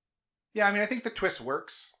 Yeah, I mean, I think the twist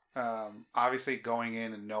works. Obviously, going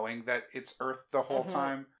in and knowing that it's Earth the whole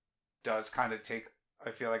time does kind of take,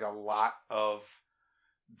 I feel like, a lot of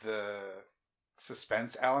the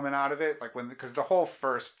suspense element out of it. Like, because the whole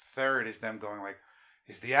first third is them going like,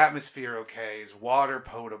 is the atmosphere okay? Is water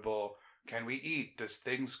potable? Can we eat? Does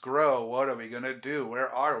things grow? What are we going to do?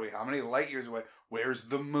 Where are we? How many light years away? Where's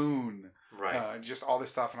the moon? Right. Just all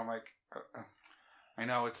this stuff. And I'm like, I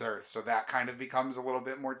know it's Earth. So that kind of becomes a little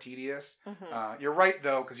bit more tedious. You're right,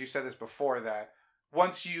 though, because you said this before, that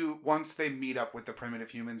once they meet up with the primitive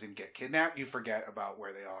humans and get kidnapped, you forget about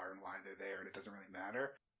where they are and why they're there. And it doesn't really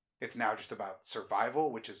matter. It's now just about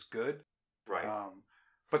survival, which is good. Right.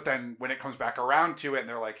 But then when it comes back around to it, and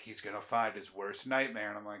they're like, he's going to find his worst nightmare.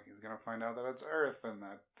 And I'm like, he's going to find out that it's Earth and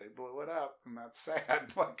that they blew it up. And that's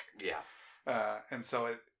sad. Like, yeah. And so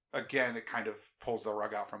it kind of pulls the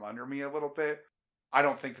rug out from under me a little bit. I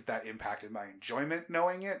don't think that impacted my enjoyment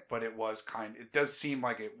knowing it, but it does seem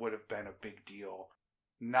like it would have been a big deal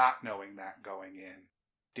not knowing that going in.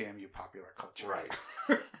 Damn you, popular culture.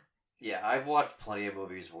 Right. Yeah, I've watched plenty of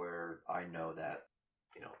movies where I know that,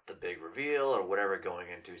 you know, the big reveal or whatever going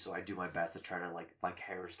into, so I do my best to try to, like,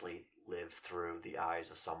 vicariously live through the eyes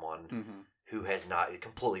of someone who has not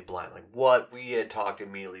completely blind. Like, what we had talked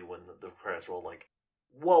immediately when the credits rolled, like,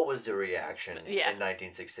 what was the reaction in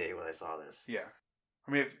 1968 when I saw this? Yeah.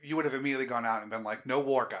 I mean, if you would have immediately gone out and been like, no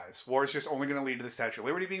war, guys. War is just only going to lead to the Statue of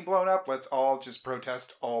Liberty being blown up. Let's all just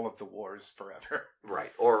protest all of the wars forever.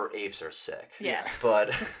 Right. Or apes are sick. Yeah.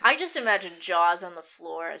 But I just imagine Jaws on the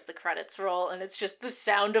floor as the credits roll, and it's just the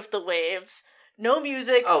sound of the waves. No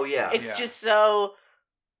music. Oh, yeah. It's just so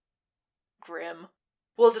grim.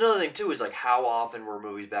 Well, it's another thing, too, is, like, how often were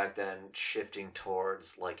movies back then shifting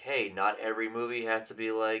towards, like, hey, not every movie has to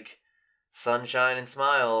be, like, sunshine and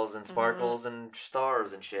smiles and sparkles and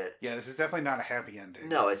stars and shit. Yeah, this is definitely not a happy ending.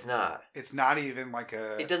 No, it's not. It's not even like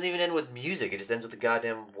a... It doesn't even end with music. It just ends with the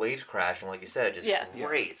goddamn waves crashing, like you said. Just Yeah.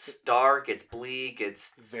 great. Yeah. It's dark. It's bleak.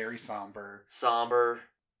 It's very somber.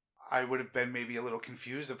 I would have been maybe a little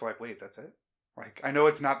confused of like, wait, that's it? Like, I know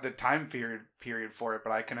it's not the time period for it,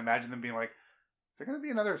 but I can imagine them being like, is there going to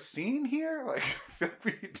be another scene here? Like, I feel like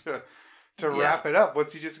we need to wrap it up.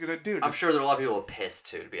 What's he just going to do? I'm sure there are a lot of people pissed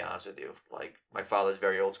too, to be honest with you. Like, my father's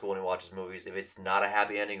very old school when he watches movies. If it's not a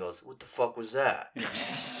happy ending, he goes, what the fuck was that?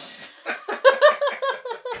 Yeah.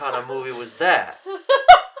 What kind of movie was that?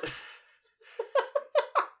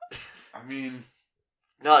 I mean...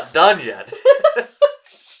 Not done yet.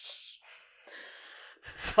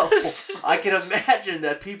 So, I can imagine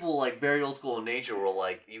that people, like, very old school in nature were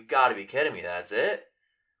like, you gotta be kidding me, that's it?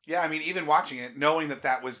 Yeah, I mean, even watching it, knowing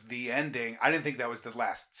that was the ending, I didn't think that was the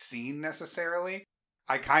last scene necessarily.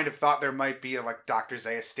 I kind of thought there might be like Dr.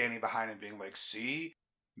 Zaius standing behind him being like, see,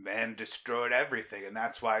 men destroyed everything, and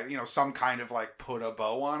that's why, some kind of like put a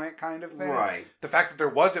bow on it kind of thing. Right. The fact that there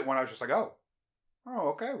wasn't one, I was just like, oh,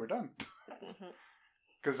 okay, we're done.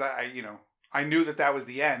 Because I knew that was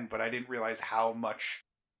the end, but I didn't realize how much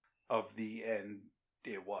of the end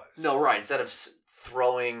it was. No, right. Instead of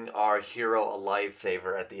throwing our hero a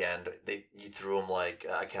lifesaver at the end, you threw him like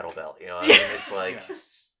a kettlebell. You know what I mean? It's like...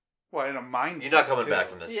 Yes. Well, in a mind... You're not coming too. back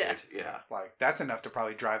from this, dude. Yeah. Like, that's enough to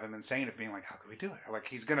probably drive him insane of being like, how could we do it? Like,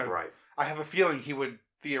 he's gonna... Right. I have a feeling he would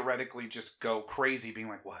theoretically just go crazy, being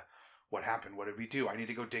like, what? What happened? What did we do? I need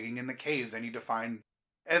to go digging in the caves. I need to find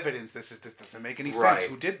evidence. This doesn't make any sense.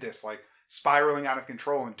 Who did this? Like, spiraling out of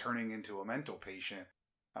control and turning into a mental patient.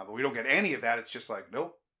 But we don't get any of that. It's just like,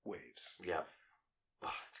 nope, waves. Yeah.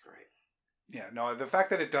 Oh, that's great. Yeah, no, the fact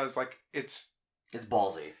that it does, like, it's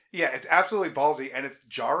ballsy. Yeah, it's absolutely ballsy, and it's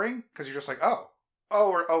jarring, because you're just like,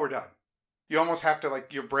 we're done. You almost have to,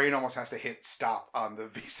 like, your brain almost has to hit stop on the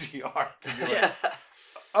VCR to be like,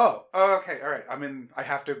 okay, all right, I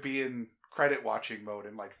have to be in credit watching mode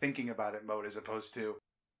and, like, thinking about it mode, as opposed to,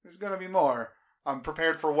 there's gonna be more. I'm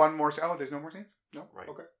prepared for one more there's no more scenes? No? Right.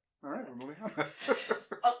 Okay. All right, we're moving on.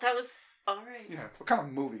 Oh, that was all right. Yeah. What kind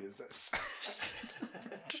of movie is this?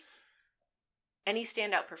 Any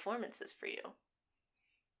standout performances for you?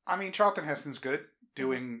 I mean, Charlton Heston's good.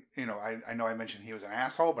 Doing, I know I mentioned he was an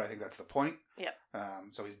asshole, but I think that's the point. Yeah.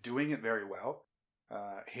 So he's doing it very well.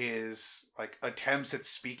 His like attempts at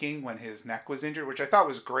speaking when his neck was injured, which I thought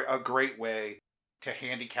was a great way to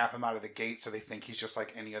handicap him out of the gate, so they think he's just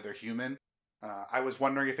like any other human. I was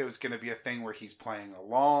wondering if it was going to be a thing where he's playing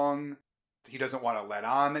along. He doesn't want to let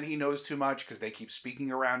on that he knows too much because they keep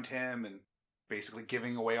speaking around him and basically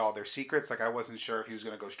giving away all their secrets. Like, I wasn't sure if he was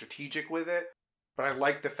going to go strategic with it, but I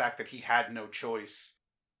liked the fact that he had no choice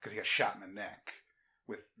because he got shot in the neck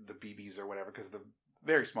with the BBs or whatever, because the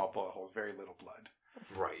very small bullet holes, very little blood.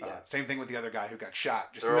 Right, yeah. Same thing with the other guy who got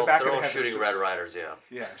shot. Just they're in the back all, of the they're head. all shooting Red Riders, yeah.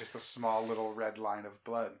 Yeah, just a small little red line of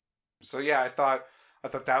blood. So yeah, I thought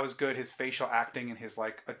that was good. His facial acting and his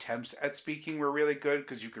like attempts at speaking were really good,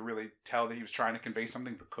 because you could really tell that he was trying to convey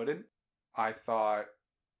something but couldn't. I thought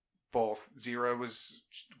both Zira was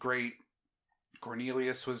great,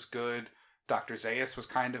 Cornelius was good, Dr. Zaius was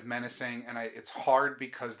kind of menacing, and it's hard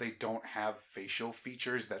because they don't have facial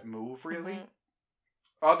features that move really,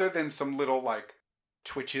 other than some little like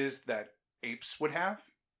twitches that apes would have.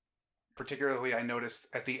 Particularly, I noticed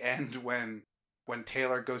at the end when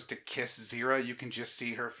Taylor goes to kiss Zira, you can just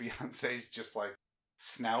see her fiance's just like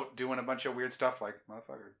snout doing a bunch of weird stuff, like,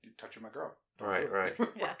 motherfucker, you touching my girl. Right.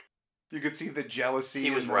 Yeah. You could see the jealousy.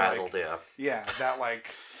 He was and razzled, like, yeah. Yeah, that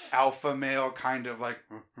like alpha male kind of like.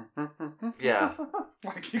 Yeah.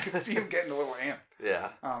 Like, you could see him getting a little amped. Yeah.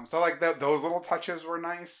 So like those little touches were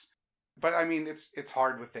nice, but I mean it's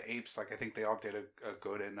hard with the apes. Like, I think they all did a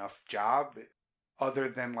good enough job, other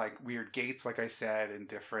than like weird gaits, like I said, and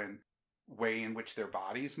different way in which their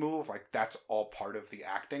bodies move. Like, that's all part of the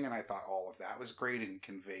acting, and I thought all of that was great and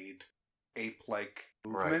conveyed ape-like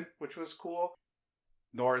movement, which was cool.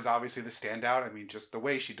 Nora's obviously the standout. I mean, just the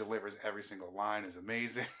way she delivers every single line is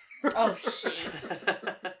amazing. Oh,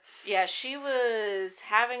 jeez. Yeah, she was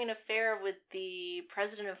having an affair with the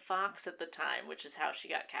president of Fox at the time, which is how she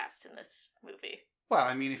got cast in this movie. Well,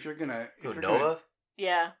 I mean, if you're gonna... Nova?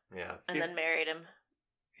 Yeah. Yeah. And then married him.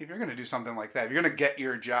 If you're gonna do something like that, if you're gonna get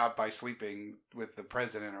your job by sleeping with the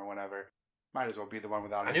president or whatever, might as well be the one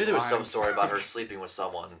without any I knew there was some lines. story about her sleeping with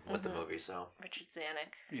someone with the movie, so... Richard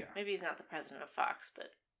Zanuck. Yeah. Maybe he's not the president of Fox, but...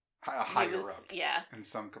 A higher was, up. Yeah. In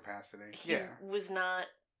some capacity. He yeah. was not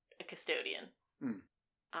a custodian.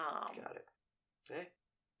 Got it. Hey.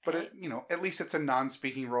 But, at least it's a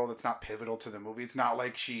non-speaking role that's not pivotal to the movie. It's not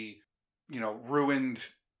like she, ruined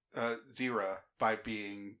Zira by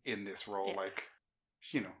being in this role. Yeah. Like,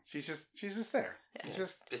 she's just there. Yeah.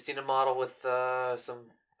 She's Just need a model with some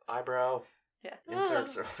eyebrow Yeah.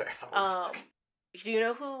 inserts or whatever. Do you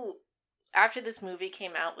know who, after this movie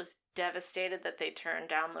came out, was devastated that they turned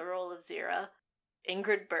down the role of Zira?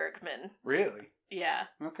 Ingrid Bergman. really Yeah.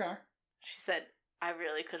 okay. She said, I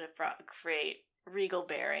really could have brought a great regal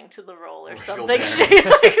bearing to the role or Regal something. bearing. She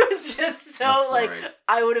like, was just so That's like, great.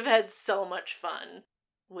 I would have had so much fun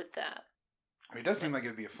with that. I mean, it does seem like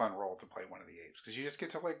it'd be a fun role to play one of the apes because you just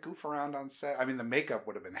get to like goof around on set. I mean, the makeup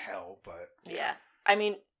would have been hell, but Yeah. I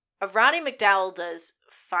mean, Roddy McDowall does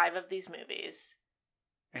 5 of these movies.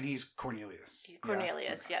 and he's Cornelius.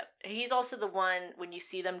 Cornelius, Yeah. yep. He's also the one, when you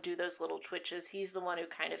see them do those little twitches, he's the one who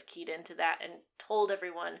kind of keyed into that and told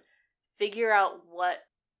everyone, figure out what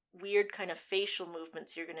weird kind of facial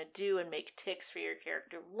movements you're going to do and make tics for your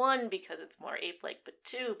character. 1, because it's more ape-like, but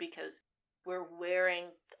 2, because we're wearing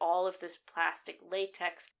all of this plastic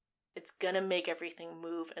latex. It's going to make everything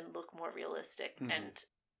move and look more realistic. Mhm. And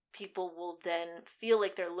people will then feel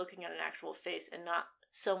like they're looking at an actual face and not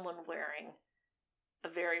someone wearing a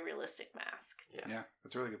very realistic mask. Yeah,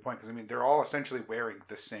 that's a really good point because I mean, they're all essentially wearing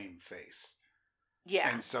the same face. Yeah.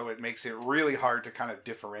 And so it makes it really hard to kind of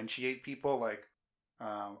differentiate people. Like,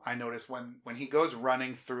 I noticed when he goes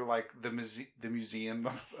running through like the museum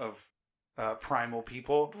of primal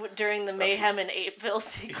people. During the Mayhem in Apeville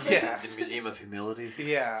sequence. Yeah. The Museum of Humility.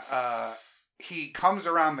 Yeah, he comes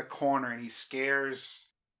around the corner and he scares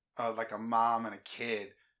like a mom and a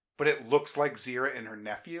kid, but it looks like Zira and her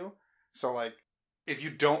nephew. So like, if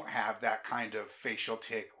you don't have that kind of facial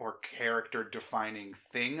tic or character defining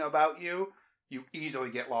thing about you, you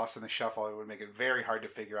easily get lost in the shuffle. It would make it very hard to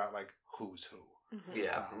figure out like who's who. Mhm.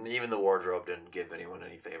 Yeah, and even the wardrobe didn't give anyone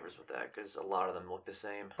any favors with that because a lot of them look the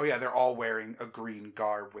same. Oh yeah, they're all wearing a green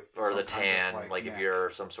garb with Or some the kind tan, of, like if neck. you're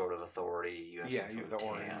some sort of authority, you have Yeah, some you sort have the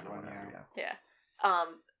of orange tan or one, whatever. yeah. Yeah.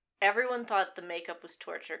 Everyone thought the makeup was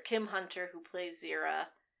torture. Kim Hunter, who plays Zira,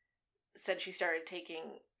 said she started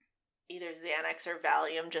taking either Xanax or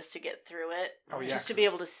Valium just to get through it. Oh, yeah. Just to be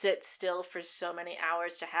able to sit still for so many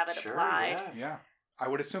hours to have it Sure, applied. yeah. Yeah. I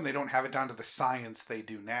would assume they don't have it down to the science they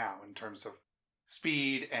do now in terms of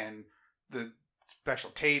speed and the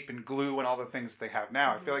special tape and glue and all the things that they have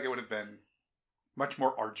now. I feel like it would have been much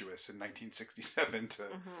more arduous in 1967 to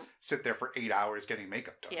sit there for 8 hours getting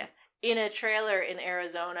makeup done. Yeah. In a trailer in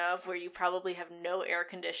Arizona where you probably have no air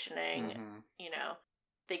conditioning, Mhm.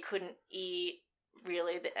 they couldn't eat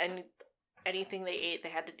really. Anything they ate, they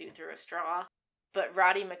had to do through a straw. But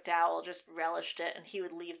Roddy McDowall just relished it, and he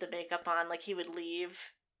would leave the makeup on. Like, he would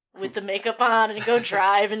leave with the makeup on and go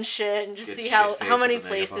drive and shit, and just Get see how shit-faced many with the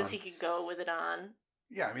makeup places on. he could go with it on.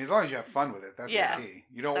 Yeah, I mean, as long as you have fun with it, that's Yeah, the key.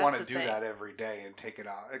 You don't that's want the to do thing. that every day and take it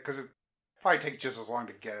off. Because it probably takes just as long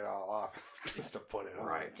to get it all off just to put it on.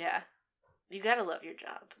 Right. Yeah. You gotta love your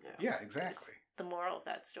job. Yeah, It's exactly. the moral of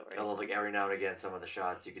that story. I love like every now and again some of the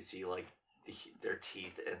shots you could see like their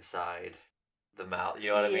teeth inside the mouth. You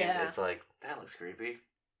know what I mean? Yeah. It's like that looks creepy.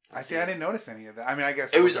 I see. I didn't notice any of that. I mean, I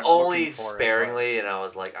guess It I was wasn't only looking for it, sparingly, and I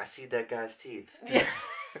was like, I see that guy's teeth. Yeah.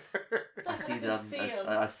 but- I see them. See 'em.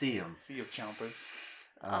 I see them. See you, chompers.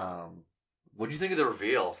 What do you think of the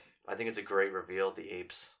reveal? I think it's a great reveal. The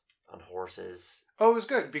apes on horses. Oh, it was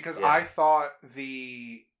good because Yeah. I thought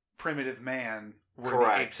the primitive man were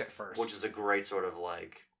Correct. the apes at first. Which is a great sort of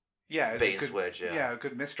like yeah, it's bait a and good, switch. Yeah. a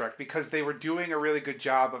good misdirect because they were doing a really good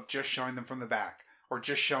job of just showing them from the back or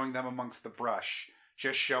just showing them amongst the brush,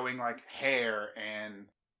 just showing like hair and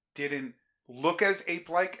didn't look as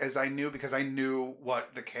ape-like as I knew because I knew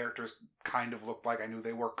what the characters kind of looked like. I knew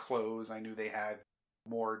they wore clothes. I knew they had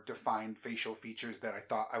more defined facial features that I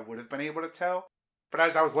thought I would have been able to tell. But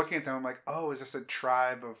as I was looking at them, I'm like, oh, is this a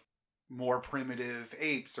tribe of more primitive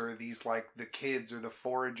apes, or are these like the kids or the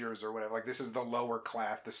foragers or whatever? Like this is the lower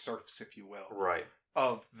class, the serfs, if you will, Right.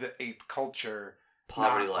 of the ape culture.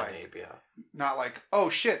 Poverty Not line like- ape. Yeah. Not like, oh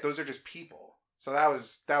shit, those are just people. So that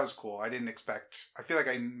was cool. I didn't expect. I feel like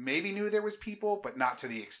I maybe knew there was people, but not to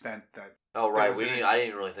the extent that. Oh right. was an- I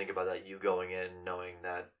didn't really think about that. You going in knowing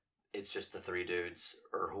that it's just the 3 dudes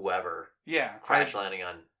or whoever Yeah, crash landing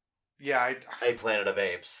on I a planet of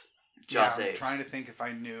apes. Just I'm apes. trying to think if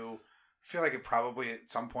I knew. I feel like it probably at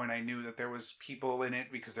some point I knew that there was people in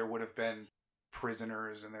it because there would have been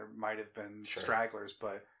prisoners and there might have been Sure. stragglers,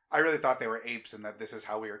 but I really thought they were apes and that this is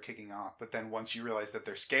how we were kicking off. But then once you realize that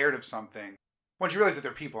they're scared of something, once you realize that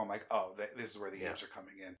they're people, I'm like, oh, this is where the Yeah. apes are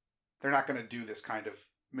coming in. They're not going to do this kind of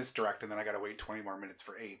misdirect and then I got to wait 20 more minutes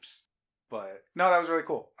for apes. But no, that was really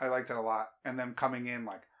cool. I liked it a lot. And them coming in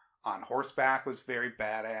like on horseback was very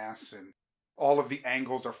badass, and all of the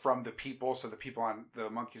angles are from the people, so the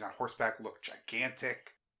monkeys on horseback look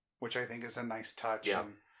gigantic, which I think is a nice touch. Yeah.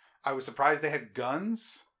 And I was surprised they had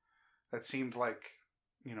guns. That seemed like,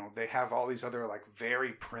 they have all these other like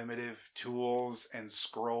very primitive tools and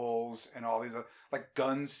scrolls and all these like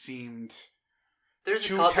guns seemed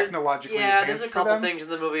too technologically advanced. There's a couple things in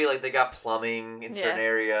the movie, like they got plumbing in certain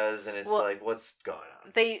areas, and it's like, what's going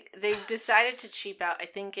on? They've decided to cheap out. I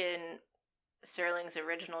think in Serling's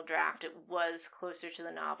original draft, it was closer to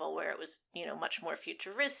the novel where it was, much more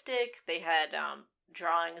futuristic. They had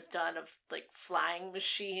drawings done of like flying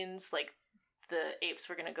machines, like the apes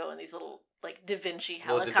were gonna go in these little like Da Vinci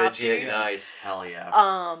helicopters. Da Vinci, nice, hell yeah.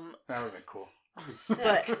 That would have been cool.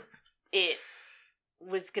 But it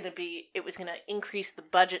was gonna increase the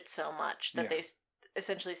budget so much that they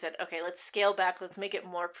essentially said, okay, let's scale back, let's make it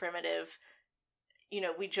more primitive.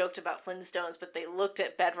 We joked about Flintstones, but they looked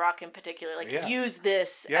at Bedrock in particular, use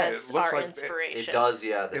this as our inspiration. It does,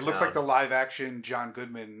 yeah. It looks like the live-action John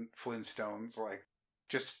Goodman Flintstones, like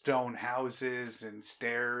just stone houses and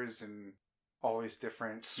stairs and all these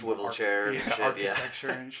different swivel chairs and shit, architecture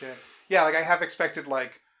and shit. Yeah, like I have expected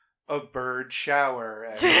like a bird shower,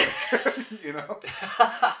 and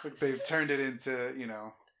like they've turned it into,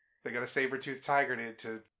 they got a saber-toothed tiger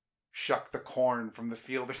to shuck the corn from the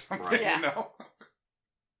field or something,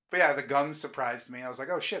 But yeah, the guns surprised me. I was like,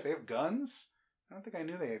 oh shit, they have guns? I don't think I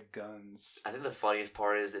knew they had guns. I think the funniest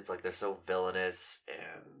part is it's like they're so villainous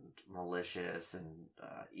and malicious and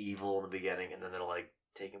evil in the beginning, and then they're like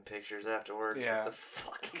taking pictures afterwards with the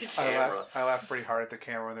fucking camera. I laughed pretty hard at the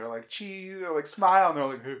camera when they're like, cheese, they're like, smile, and they're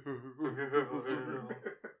like,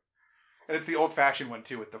 and it's the old-fashioned one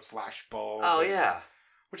too with the flash bulb. Oh, yeah.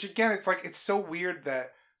 Which again, it's like, it's so weird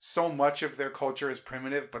that so much of their culture is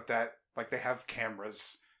primitive, but that, like, they have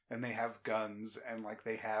cameras and they have guns and, like,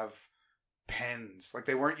 they have pens. Like,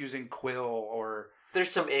 they weren't using quill or...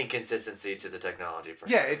 There's some inconsistency to the technology for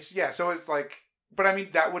sure. So it's like... But, I mean,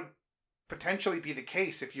 that would potentially be the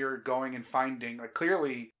case if you're going and finding... Like,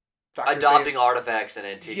 clearly... Dr. Adopting Zaius, artifacts and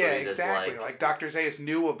antiquities. Yeah, exactly. Like, Dr. Zaius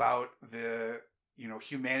knew about the,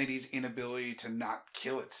 humanity's inability to not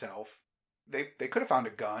kill itself. They could have found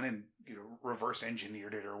a gun and, reverse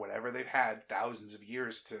engineered it or whatever. They've had thousands of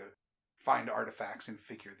years to find artifacts and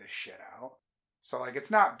figure this shit out. So, like,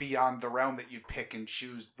 it's not beyond the realm that you pick and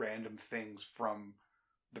choose random things from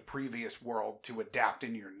the previous world to adapt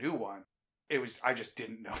in your new one. I just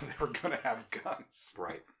didn't know they were going to have guns.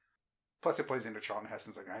 Right. Plus, it plays into Charlton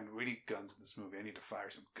Heston's like, we need guns in this movie. I need to fire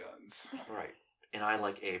some guns. Right. And I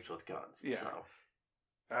like apes with guns. Yeah. So.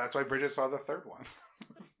 That's why Bridget saw the third one.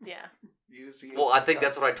 Yeah. Well, I think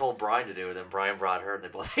that's what I told Brian to do, and then Brian brought her, and they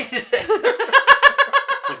both hated it.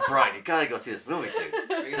 It's like, Brian, you gotta go see this movie, dude.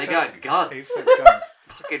 They got guns. Apes have guns.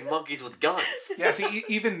 Fucking monkeys with guns. Yeah, see,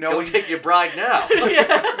 even knowing... Go take your bride now.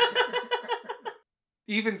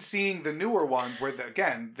 Even seeing the newer ones where,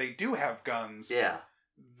 again, they do have guns. Yeah.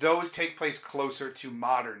 Those take place closer to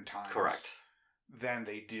modern times. Correct. Than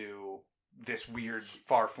they do this weird,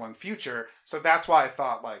 far-flung future. So that's why I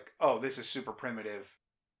thought, like, oh, this is super primitive.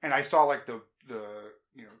 And I saw, like, the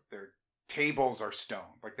their tables are stone.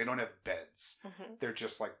 Like, they don't have beds. Mm-hmm. They're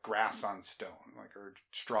just, like, grass on stone, like, or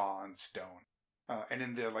straw on stone. And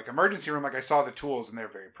in the, like, emergency room, like, I saw the tools, and they're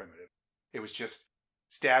very primitive. It was just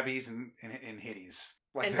stabbies and hitties.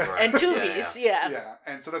 Like, and tubies, yeah. Yeah,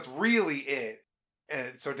 and so that's really it.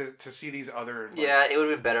 And so to see these other... Like, yeah, it would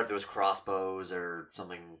have been better if there was crossbows or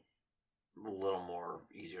something a little more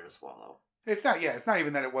easier to swallow. It's not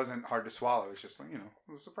even that it wasn't hard to swallow. It's just, it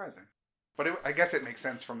was surprising. But I guess it makes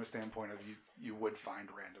sense from the standpoint of you would find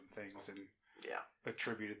random things and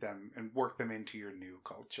attribute them and work them into your new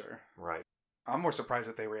culture. Right. I'm more surprised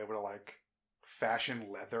that they were able to, like, fashion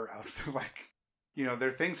leather outfit. Like,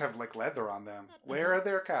 their things have, like, leather on them. Where are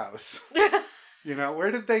their cows?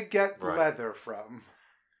 Where did they get leather from?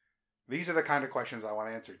 These are the kind of questions I want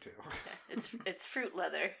to answer to. It's fruit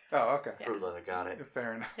leather. Oh, okay. Yeah. Fruit leather, got it.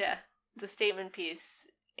 Fair enough. Yeah. It's a statement piece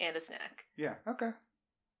and a snack. Yeah, okay.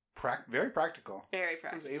 Very practical. Very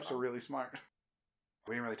practical. Those apes are really smart.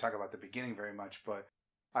 We didn't really talk about the beginning very much, but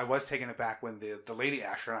I was taken aback when the lady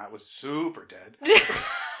astronaut was super dead.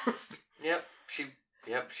 She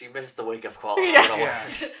missed the wake-up call.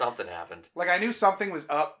 Something happened. Like, I knew something was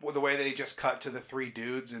up with the way they just cut to the three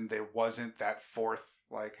dudes, and there wasn't that fourth,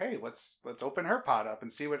 like, hey, let's open her pot up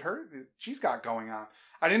and see what she's got going on.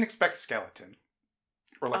 I didn't expect skeleton.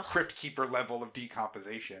 Or, like, Crypt Keeper level of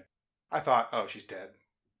decomposition. I thought, oh, she's dead.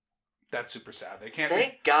 That's super sad. They can't...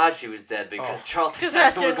 Thank God she was dead, because Charlton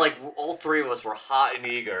Heston was like, all three of us were hot and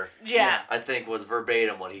eager. Yeah. I think was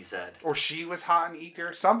verbatim what he said. Or she was hot and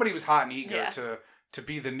eager. Somebody was hot and eager to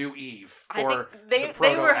be the new Eve. I or think the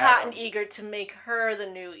they were hot and proto-Adam. eager to make her the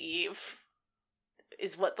new Eve,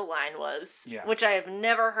 is what the line was. Yeah. Which I have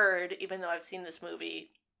never heard, even though I've seen this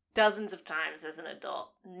movie dozens of times as an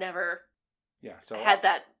adult. Never Yeah, so had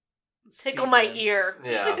that tickle my Season- ear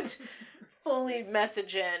Yeah. fully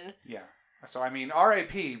message in. Yeah. So I mean,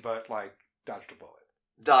 R.I.P. But like dodged a bullet,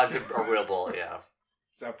 Dodged a real bullet, yeah.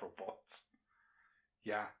 several bullets.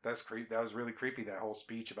 Yeah, that's That was really creepy. That whole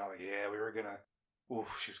speech about like, yeah, we were gonna. Ooh,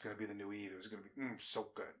 she was gonna be the new Eve. It was gonna be so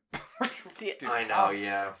good. Dude, I know,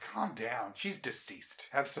 yeah. Calm down. She's deceased.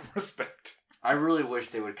 Have some respect. I really wish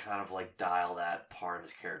they would kind of like dial that part of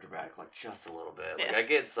his character back like just a little bit. Like Yeah. I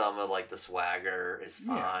get some of like the swagger is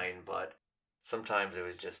Yeah. fine, but sometimes it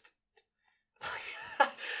was just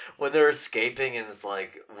when they're escaping and it's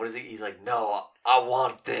like, what is he? He's like, no, I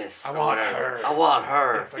want this. I or want whatever. her. I want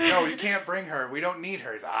her. It's like, no, you can't bring her. We don't need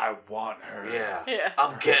her. He's like, I want her. Yeah. Yeah.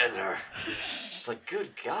 I'm getting her. It's like, good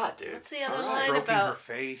God, dude. What's the other Just line stroking about her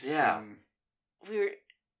face. Yeah. and- we were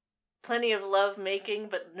plenty of love making,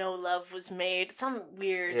 but no love was made? Some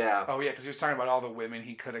weird. Yeah. Oh yeah, because he was talking about all the women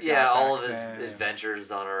he could have. Yeah, got all back of his then. adventures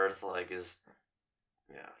on Earth, like, is.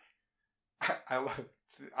 Yeah. I love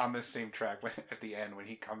on this same track when, at the end when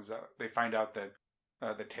he comes out. They find out that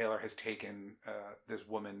the Taylor has taken this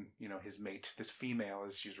woman, his mate, this female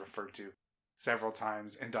as she's referred to several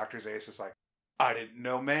times, and Dr. Zaius is like, I didn't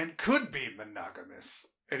know man could be monogamous,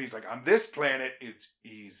 and he's like, on this planet it's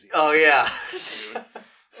easy. Oh, yeah.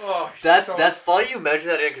 Oh, That's funny you mentioned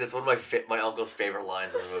that because it's one of my uncle's favorite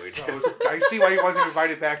lines in the movie, too. I see why he wasn't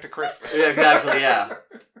invited back to Christmas. Yeah, exactly, yeah.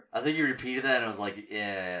 I think you repeated that and I was like,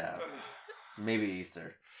 yeah. Maybe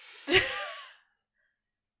Easter.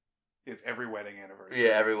 It's every wedding anniversary.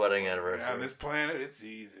 Yeah, every wedding anniversary. Yeah, on this planet, it's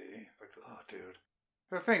easy. Like, oh, dude.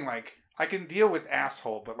 The thing, like, I can deal with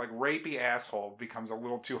asshole, but, like, rapey asshole becomes a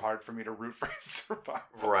little too hard for me to root for his survival.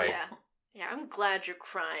 Right. Yeah. Yeah, I'm glad you're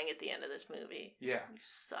crying at the end of this movie. Yeah. You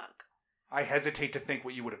suck. I hesitate to think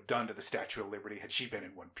what you would have done to the Statue of Liberty had she been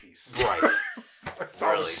in one piece. Right. I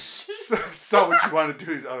saw, Really. saw what you wanted to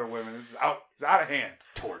do to these other women. It's out of hand.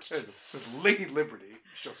 Torched. There's Lady Liberty.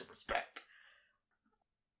 Show some respect.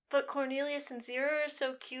 But Cornelius and Zero are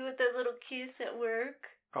so cute with their little kiss at work.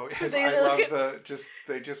 Oh, They and I look love at-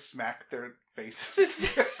 they just smack their faces.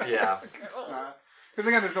 Yeah. Because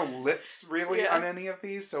again, there's no lips really Yeah. on any of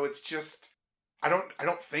these, so it's just I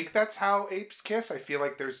don't think that's how apes kiss. I feel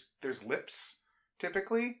like there's lips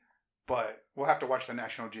typically, but we'll have to watch the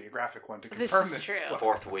National Geographic one to This confirm is this. true. But,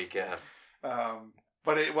 Fourth week, yeah.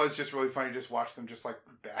 but it was just really funny to just watch them just like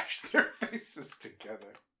bash their faces together.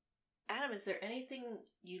 Adam, is there anything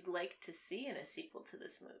you'd like to see in a sequel to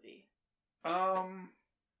this movie?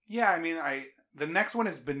 Yeah, I mean, the next one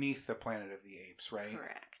is Beneath the Planet of the Apes, right?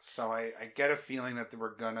 Correct. So I get a feeling that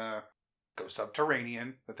we're gonna go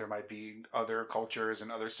subterranean, that there might be other cultures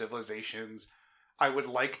and other civilizations. I would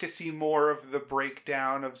like to see more of the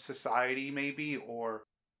breakdown of society, maybe, or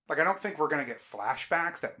like I don't think we're gonna get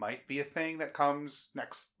flashbacks. That might be a thing that comes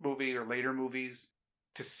next movie or later movies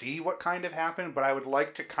to see what kind of happened, but I would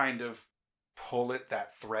like to kind of pull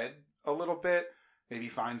that thread a little bit. Maybe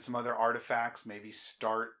find some other artifacts, maybe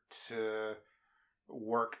start to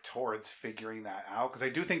work towards figuring that out. Because I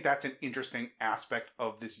do think that's an interesting aspect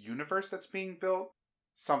of this universe that's being built.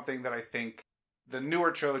 Something that I think the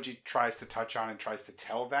newer trilogy tries to touch on and tries to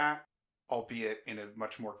tell that, albeit in a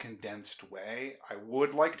much more condensed way. I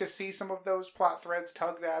would like to see some of those plot threads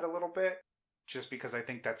tug that a little bit, just because I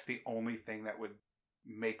think that's the only thing that would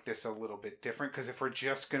make this a little bit different. Because if we're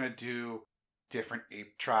just going to do different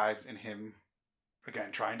ape tribes and him,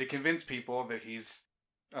 again, trying to convince people that he's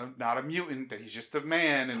not a mutant, that he's just a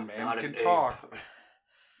man and man Not can an talk.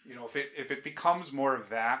 ape. If it becomes more of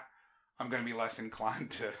that, I'm going to be less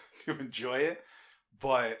inclined to enjoy it.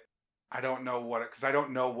 But I don't know because I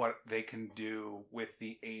don't know what they can do with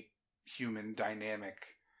the ape human dynamic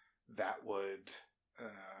that would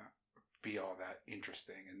be all that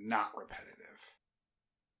interesting and not repetitive.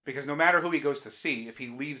 Because no matter who he goes to see, if he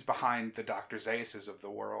leaves behind the Dr. Zaiuses of the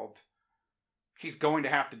world, he's going to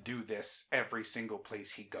have to do this every single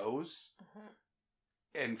place he goes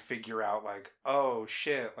and figure out, like, oh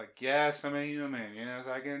shit, like, yes, I'm a human. Yes,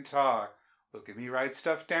 I can talk. Look at me write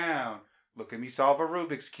stuff down. Look at me solve a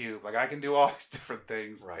Rubik's Cube. Like, I can do all these different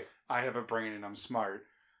things. Right. I have a brain and I'm smart.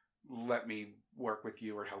 Let me work with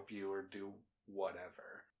you or help you or do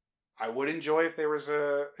whatever. I would enjoy if there was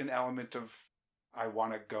an element of I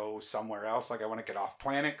want to go somewhere else. Like, I want to get off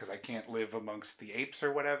planet because I can't live amongst the apes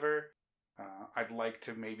or whatever. I'd like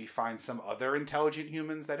to maybe find some other intelligent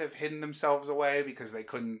humans that have hidden themselves away because they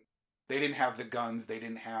didn't have the guns, they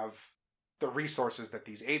didn't have the resources that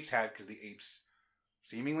these apes had because the apes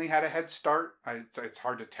seemingly had a head start. It's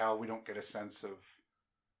hard to tell. We don't get a sense of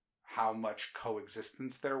how much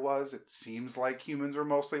coexistence there was. It seems like humans were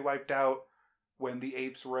mostly wiped out when the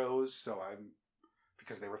apes rose,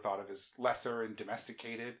 because they were thought of as lesser and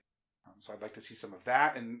domesticated. So I'd like to see some of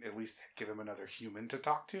that and at least give him another human to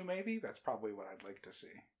talk to, maybe. That's probably what I'd like to see.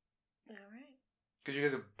 All right. Because you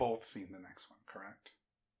guys have both seen the next one, correct?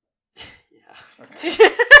 Yeah.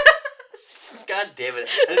 Okay. God damn it!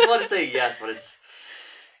 I just want to say yes, but it's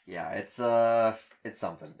it's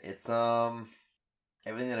something. It's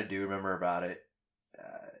everything that I do remember about it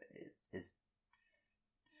is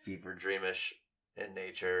fever dreamish in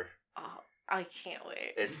nature. Oh, I can't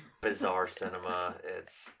wait. It's bizarre cinema.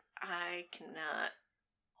 I cannot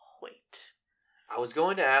wait. I was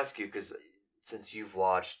going to ask you because since you've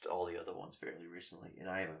watched all the other ones fairly recently, and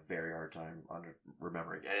I have a very hard time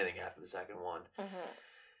remembering anything after the second one. Mm-hmm.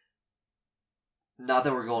 Not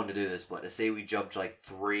that we're going to do this, but to say we jumped like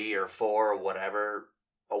 3 or 4 or whatever,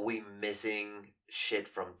 are we missing shit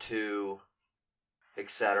from 2,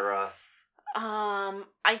 etc.?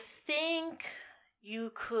 I think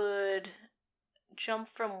you could jump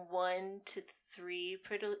from 1 to 3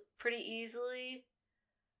 pretty easily.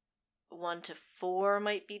 1 to 4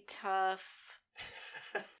 might be tough.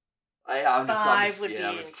 I'm 5 would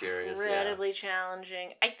be curious, incredibly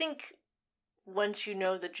challenging. I think once you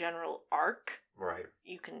know the general arc, right,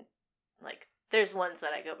 you can, there's ones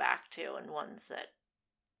that I go back to and ones that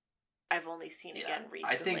I've only seen again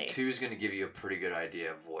recently. I think 2 is going to give you a pretty good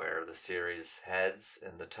idea of where the series heads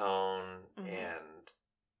and the tone, and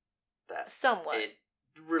that somewhat. It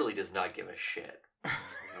really does not give a shit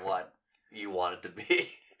what you want it to be.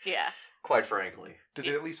 Yeah. Quite frankly. Does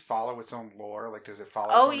it at least follow its own lore? Like, does it follow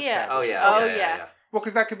its own Oh, established yeah. lore? Yeah. Well,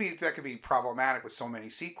 because that could be problematic with so many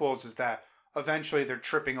sequels, is that eventually they're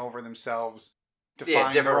tripping over themselves to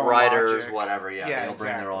find their different own writers, logic. whatever, they'll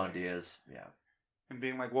bring their own ideas. Yeah. And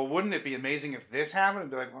being like, well, wouldn't it be amazing if this happened?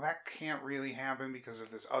 And be like, well, that can't really happen because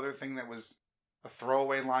of this other thing that was a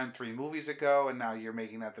throwaway line 3 movies ago, and now you're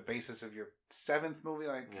making that the basis of your 7th movie.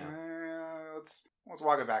 Like, let's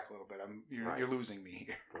walk it back a little bit. You're losing me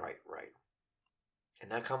here. Right. And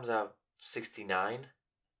that comes out 69?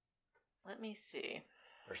 Let me see.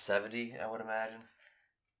 Or 70, I would imagine.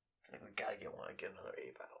 I think we gotta get another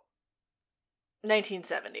ape out.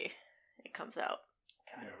 1970 it comes out.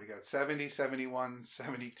 Yeah, we got 70, 71,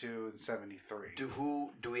 72, and 73.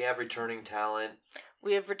 Do we have returning talent?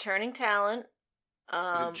 We have returning talent.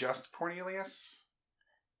 Is it just Cornelius?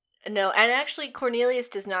 No, and actually Cornelius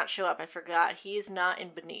does not show up. I forgot. He is not in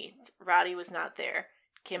Beneath. Roddy was not there.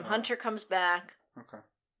 Kim Hunter comes back. Okay.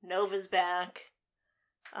 Nova's back.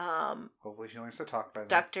 Hopefully she learns to talk by then.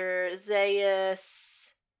 Dr.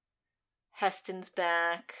 Zaius. Heston's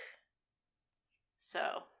back.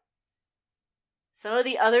 So, some of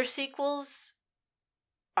the other sequels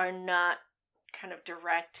are not kind of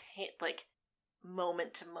direct,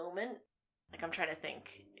 moment to moment. I'm trying to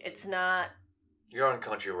think. It's not... You're on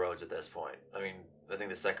country roads at this point. I mean, I think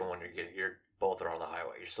the second one you're both are on the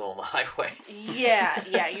highway. You're still on the highway.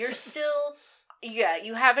 Yeah, you're still... Yeah,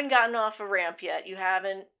 you haven't gotten off a ramp yet. You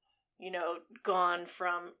haven't, gone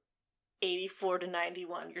from 84 to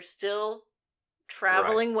 91. You're still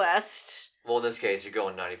traveling west. Well, in this case, you're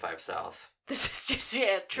going 95 south. This is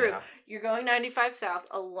just, true. Yeah. You're going 95 south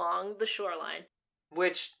along the shoreline.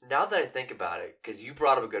 Which, now that I think about it, because you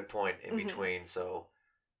brought up a good point in between, so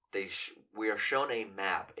we are shown a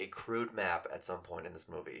map, a crude map at some point in this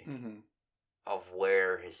movie of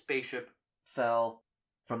where his spaceship fell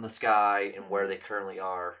from the sky and where they currently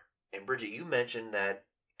are. And Bridget, you mentioned that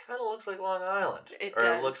it kind of looks like Long Island. It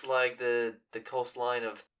does. It looks like the coastline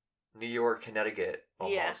of New York, Connecticut,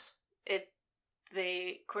 almost. Yeah.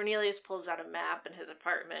 Cornelius pulls out a map in his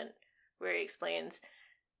apartment where he explains,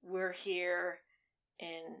 we're here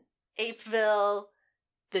in Apeville.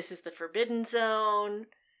 This is the Forbidden Zone.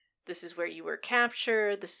 This is where you were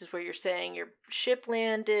captured. This is where you're saying your ship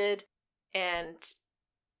landed. And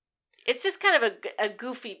it's just kind of a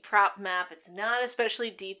goofy prop map. It's not especially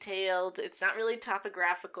detailed. It's not really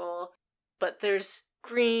topographical. But there's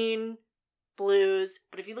green, blues.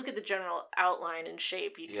 But if you look at the general outline and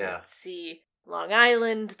shape, you can see Long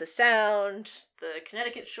Island, the Sound, the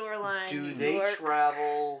Connecticut shoreline. Do New they York.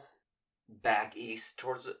 travel back east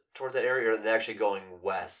towards that area, or are they actually going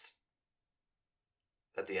west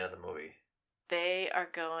at the end of the movie?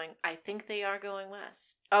 I think they are going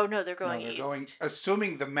west. Oh no, they're going east.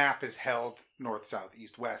 Assuming the map is held north, south,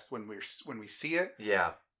 east, west when we see it.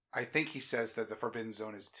 Yeah. I think he says that the Forbidden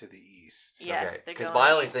Zone is to the east. Yes, okay. Because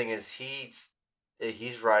my only thing is he's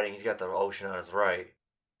riding. He's got the ocean on his right.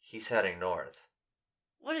 He's heading north.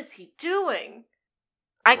 What is he doing?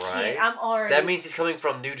 I Right? can't. I'm already. That means he's coming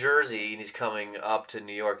from New Jersey and he's coming up to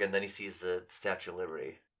New York, and then he sees the Statue of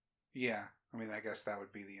Liberty. Yeah, I mean, I guess that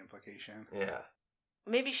would be the implication. Yeah.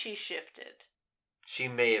 Maybe she shifted. She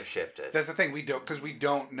may have shifted. That's the thing, because we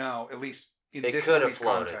don't know, at least in It this could have movie's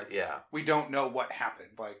floated, context, yeah. we don't know what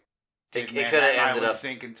happened. Like, did It could Manhattan have ended Island up...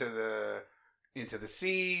 sink into the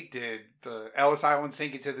sea? Did the Ellis Island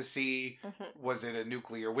sink into the sea? Mm-hmm. Was it a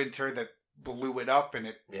nuclear winter that blew it up and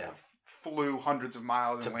it flew hundreds of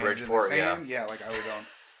miles and landed Bridgeport, in the sand? Yeah, like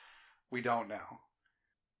we don't know.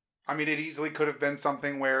 I mean, it easily could have been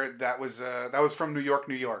something where that was from New York,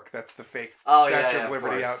 New York. That's the fake Statue of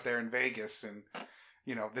Liberty out there in Vegas, and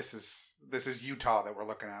this is Utah that we're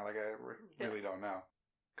looking at. Like, I really don't know,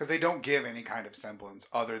 because they don't give any kind of semblance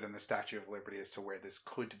other than the Statue of Liberty as to where this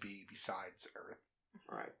could be besides Earth.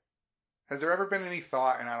 Right. Has there ever been any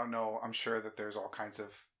thought? And I don't know. I'm sure that there's all kinds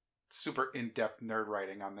of super in-depth nerd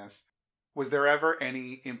writing on this. Was there ever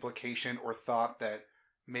any implication or thought that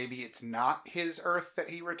maybe it's not his Earth that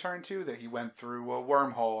he returned to, that he went through a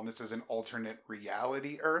wormhole and this is an alternate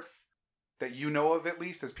reality Earth that you know of, at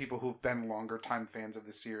least, as people who've been longer time fans of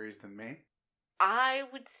the series than me? I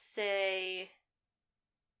would say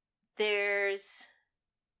there's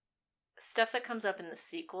stuff that comes up in the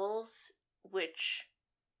sequels, which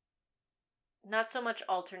not so much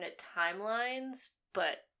alternate timelines,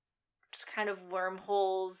 but just kind of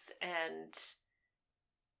wormholes and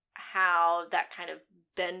how that kind of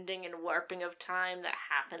bending and warping of time that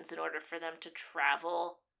happens in order for them to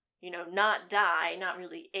travel, not die, not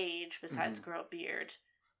really age, besides grow a beard,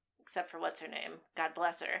 except for what's her name, God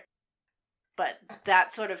bless her. But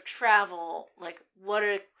that sort of travel, like, what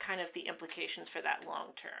are kind of the implications for that long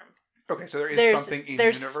term? Okay, so there's something in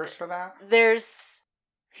universe for that? There's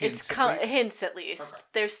Hints at least. Okay.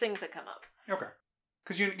 There's things that come up. Okay.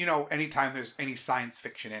 Because, anytime there's any science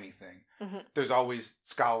fiction anything, Mm-hmm. there's always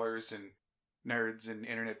scholars and nerds and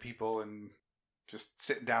internet people and just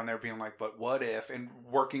sitting down there being like, but what if? And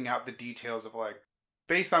working out the details of, like,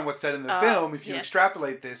 based on what's said in the film, if you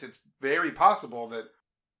extrapolate this, it's very possible that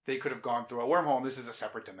they could have gone through a wormhole and this is a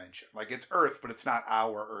separate dimension. Like, it's Earth, but it's not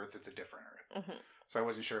our Earth, it's a different Earth. Mm-hmm. So I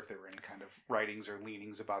wasn't sure if there were any kind of writings or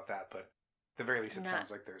leanings about that, but at the very least it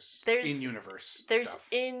sounds like there's in-universe stuff. There's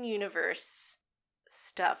in-universe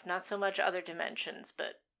stuff, not so much other dimensions,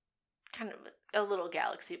 but kind of a little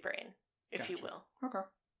galaxy brain, if you will. Okay.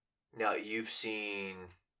 Now, you've seen...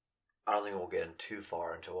 I don't think we'll get in too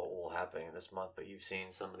far into what will happen this month, but you've seen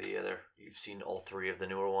some of the other... You've seen all three of the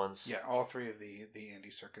newer ones? Yeah, all three of the Andy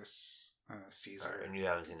Serkis, Caesar. Right, and you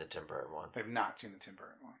haven't seen the Tim Burton one? I've not seen the Tim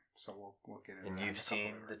Burton one, so we'll get into that. And you've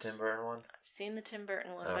seen the Tim Burton one? I've seen the Tim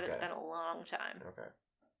Burton one, but it's been a long time. Okay.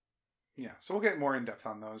 Yeah, so we'll get more in-depth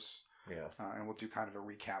on those. Yeah. And we'll do kind of a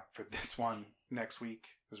recap for this one next week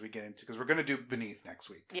as we get into... Because we're going to do Beneath next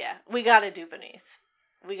week. Yeah, we got to do Beneath.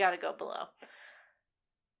 We got to go below.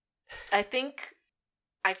 I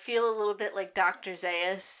feel a little bit like Dr.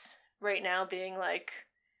 Zaius right now, being like,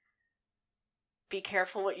 be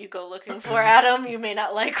careful what you go looking for, Adam. You may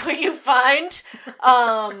not like what you find.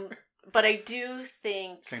 But I do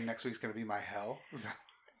think... Saying next week's going to be my hell?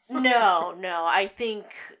 No. I think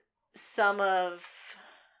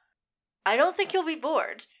I don't think you'll be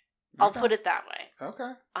bored. I'll put it that way.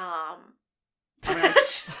 Okay.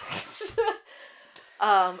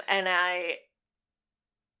 And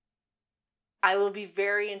I will be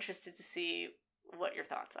very interested to see what your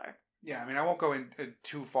thoughts are. Yeah, I mean, I won't go in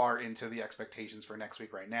too far into the expectations for next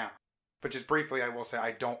week right now, but just briefly, I will say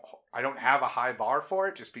I don't have a high bar for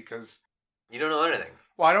it, just because you don't know anything.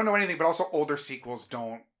 Well, I don't know anything, but also older sequels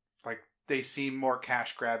don't, like, they seem more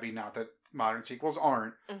cash grabby. Not that modern sequels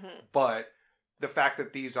aren't, but the fact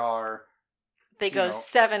that these are, they go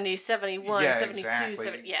 70, 71, yeah, 72, exactly.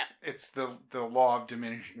 70, yeah. It's the law of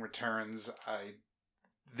diminishing returns.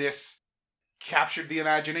 This captured the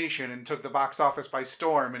imagination and took the box office by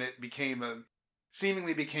storm, and it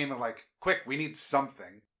seemingly became a like, quick, we need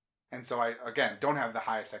something. And so I, again, don't have the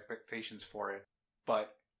highest expectations for it,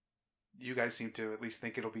 but you guys seem to at least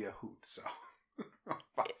think it'll be a hoot, so.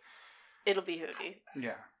 It'll be hooty.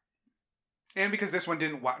 Yeah. And because this one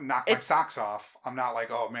didn't knock my socks off, I'm not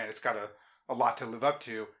like, oh man, it's got a lot to live up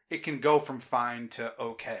to. It can go from fine to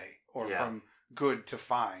okay, or from good to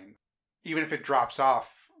fine. Even if it drops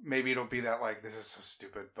off, maybe it'll be that, like, this is so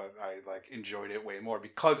stupid, but I, like, enjoyed it way more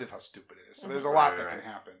because of how stupid it is. So there's a lot that can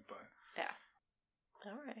happen, but... Yeah.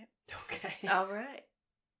 All right. Okay. All right.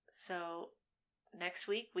 So, next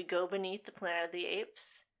week, we go beneath the Planet of the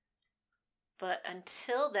Apes. But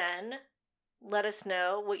until then, let us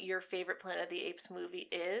know what your favorite Planet of the Apes movie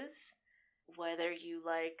is. Whether you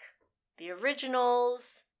like the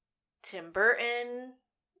originals, Tim Burton,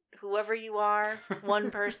 whoever you are,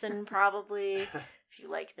 one person probably, if you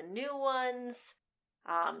like the new ones.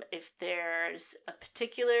 If there's a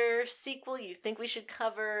particular sequel you think we should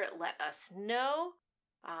cover, let us know.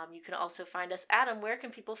 You can also find us. Adam, where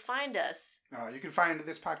can people find us? You can find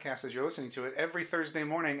this podcast as you're listening to it every Thursday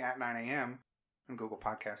morning at 9 a.m. on Google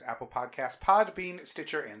Podcasts, Apple Podcasts, Podbean,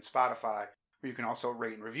 Stitcher, and Spotify. Where you can also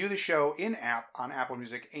rate and review the show in-app on Apple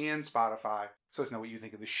Music and Spotify. So let us know what you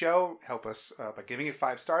think of the show. Help us by giving it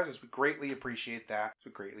 5 stars, as we greatly appreciate that.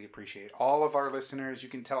 We greatly appreciate all of our listeners. You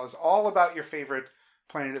can tell us all about your favorite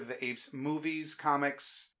Planet of the Apes movies,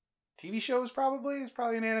 comics, TV shows probably. There's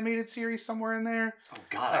probably an animated series somewhere in there. Oh,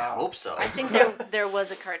 God, I hope so. I think there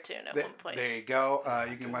was a cartoon at one point. There you go.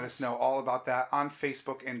 You can let us know all about that on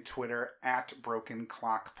Facebook and Twitter at Broken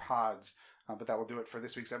Clock Pods. But that will do it for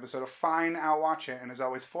this week's episode of Fine, I'll Watch It. And as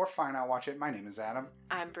always, for Fine, I'll Watch It, my name is Adam.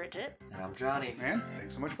 I'm Bridget. And I'm Johnny. And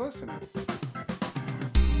thanks so much for listening.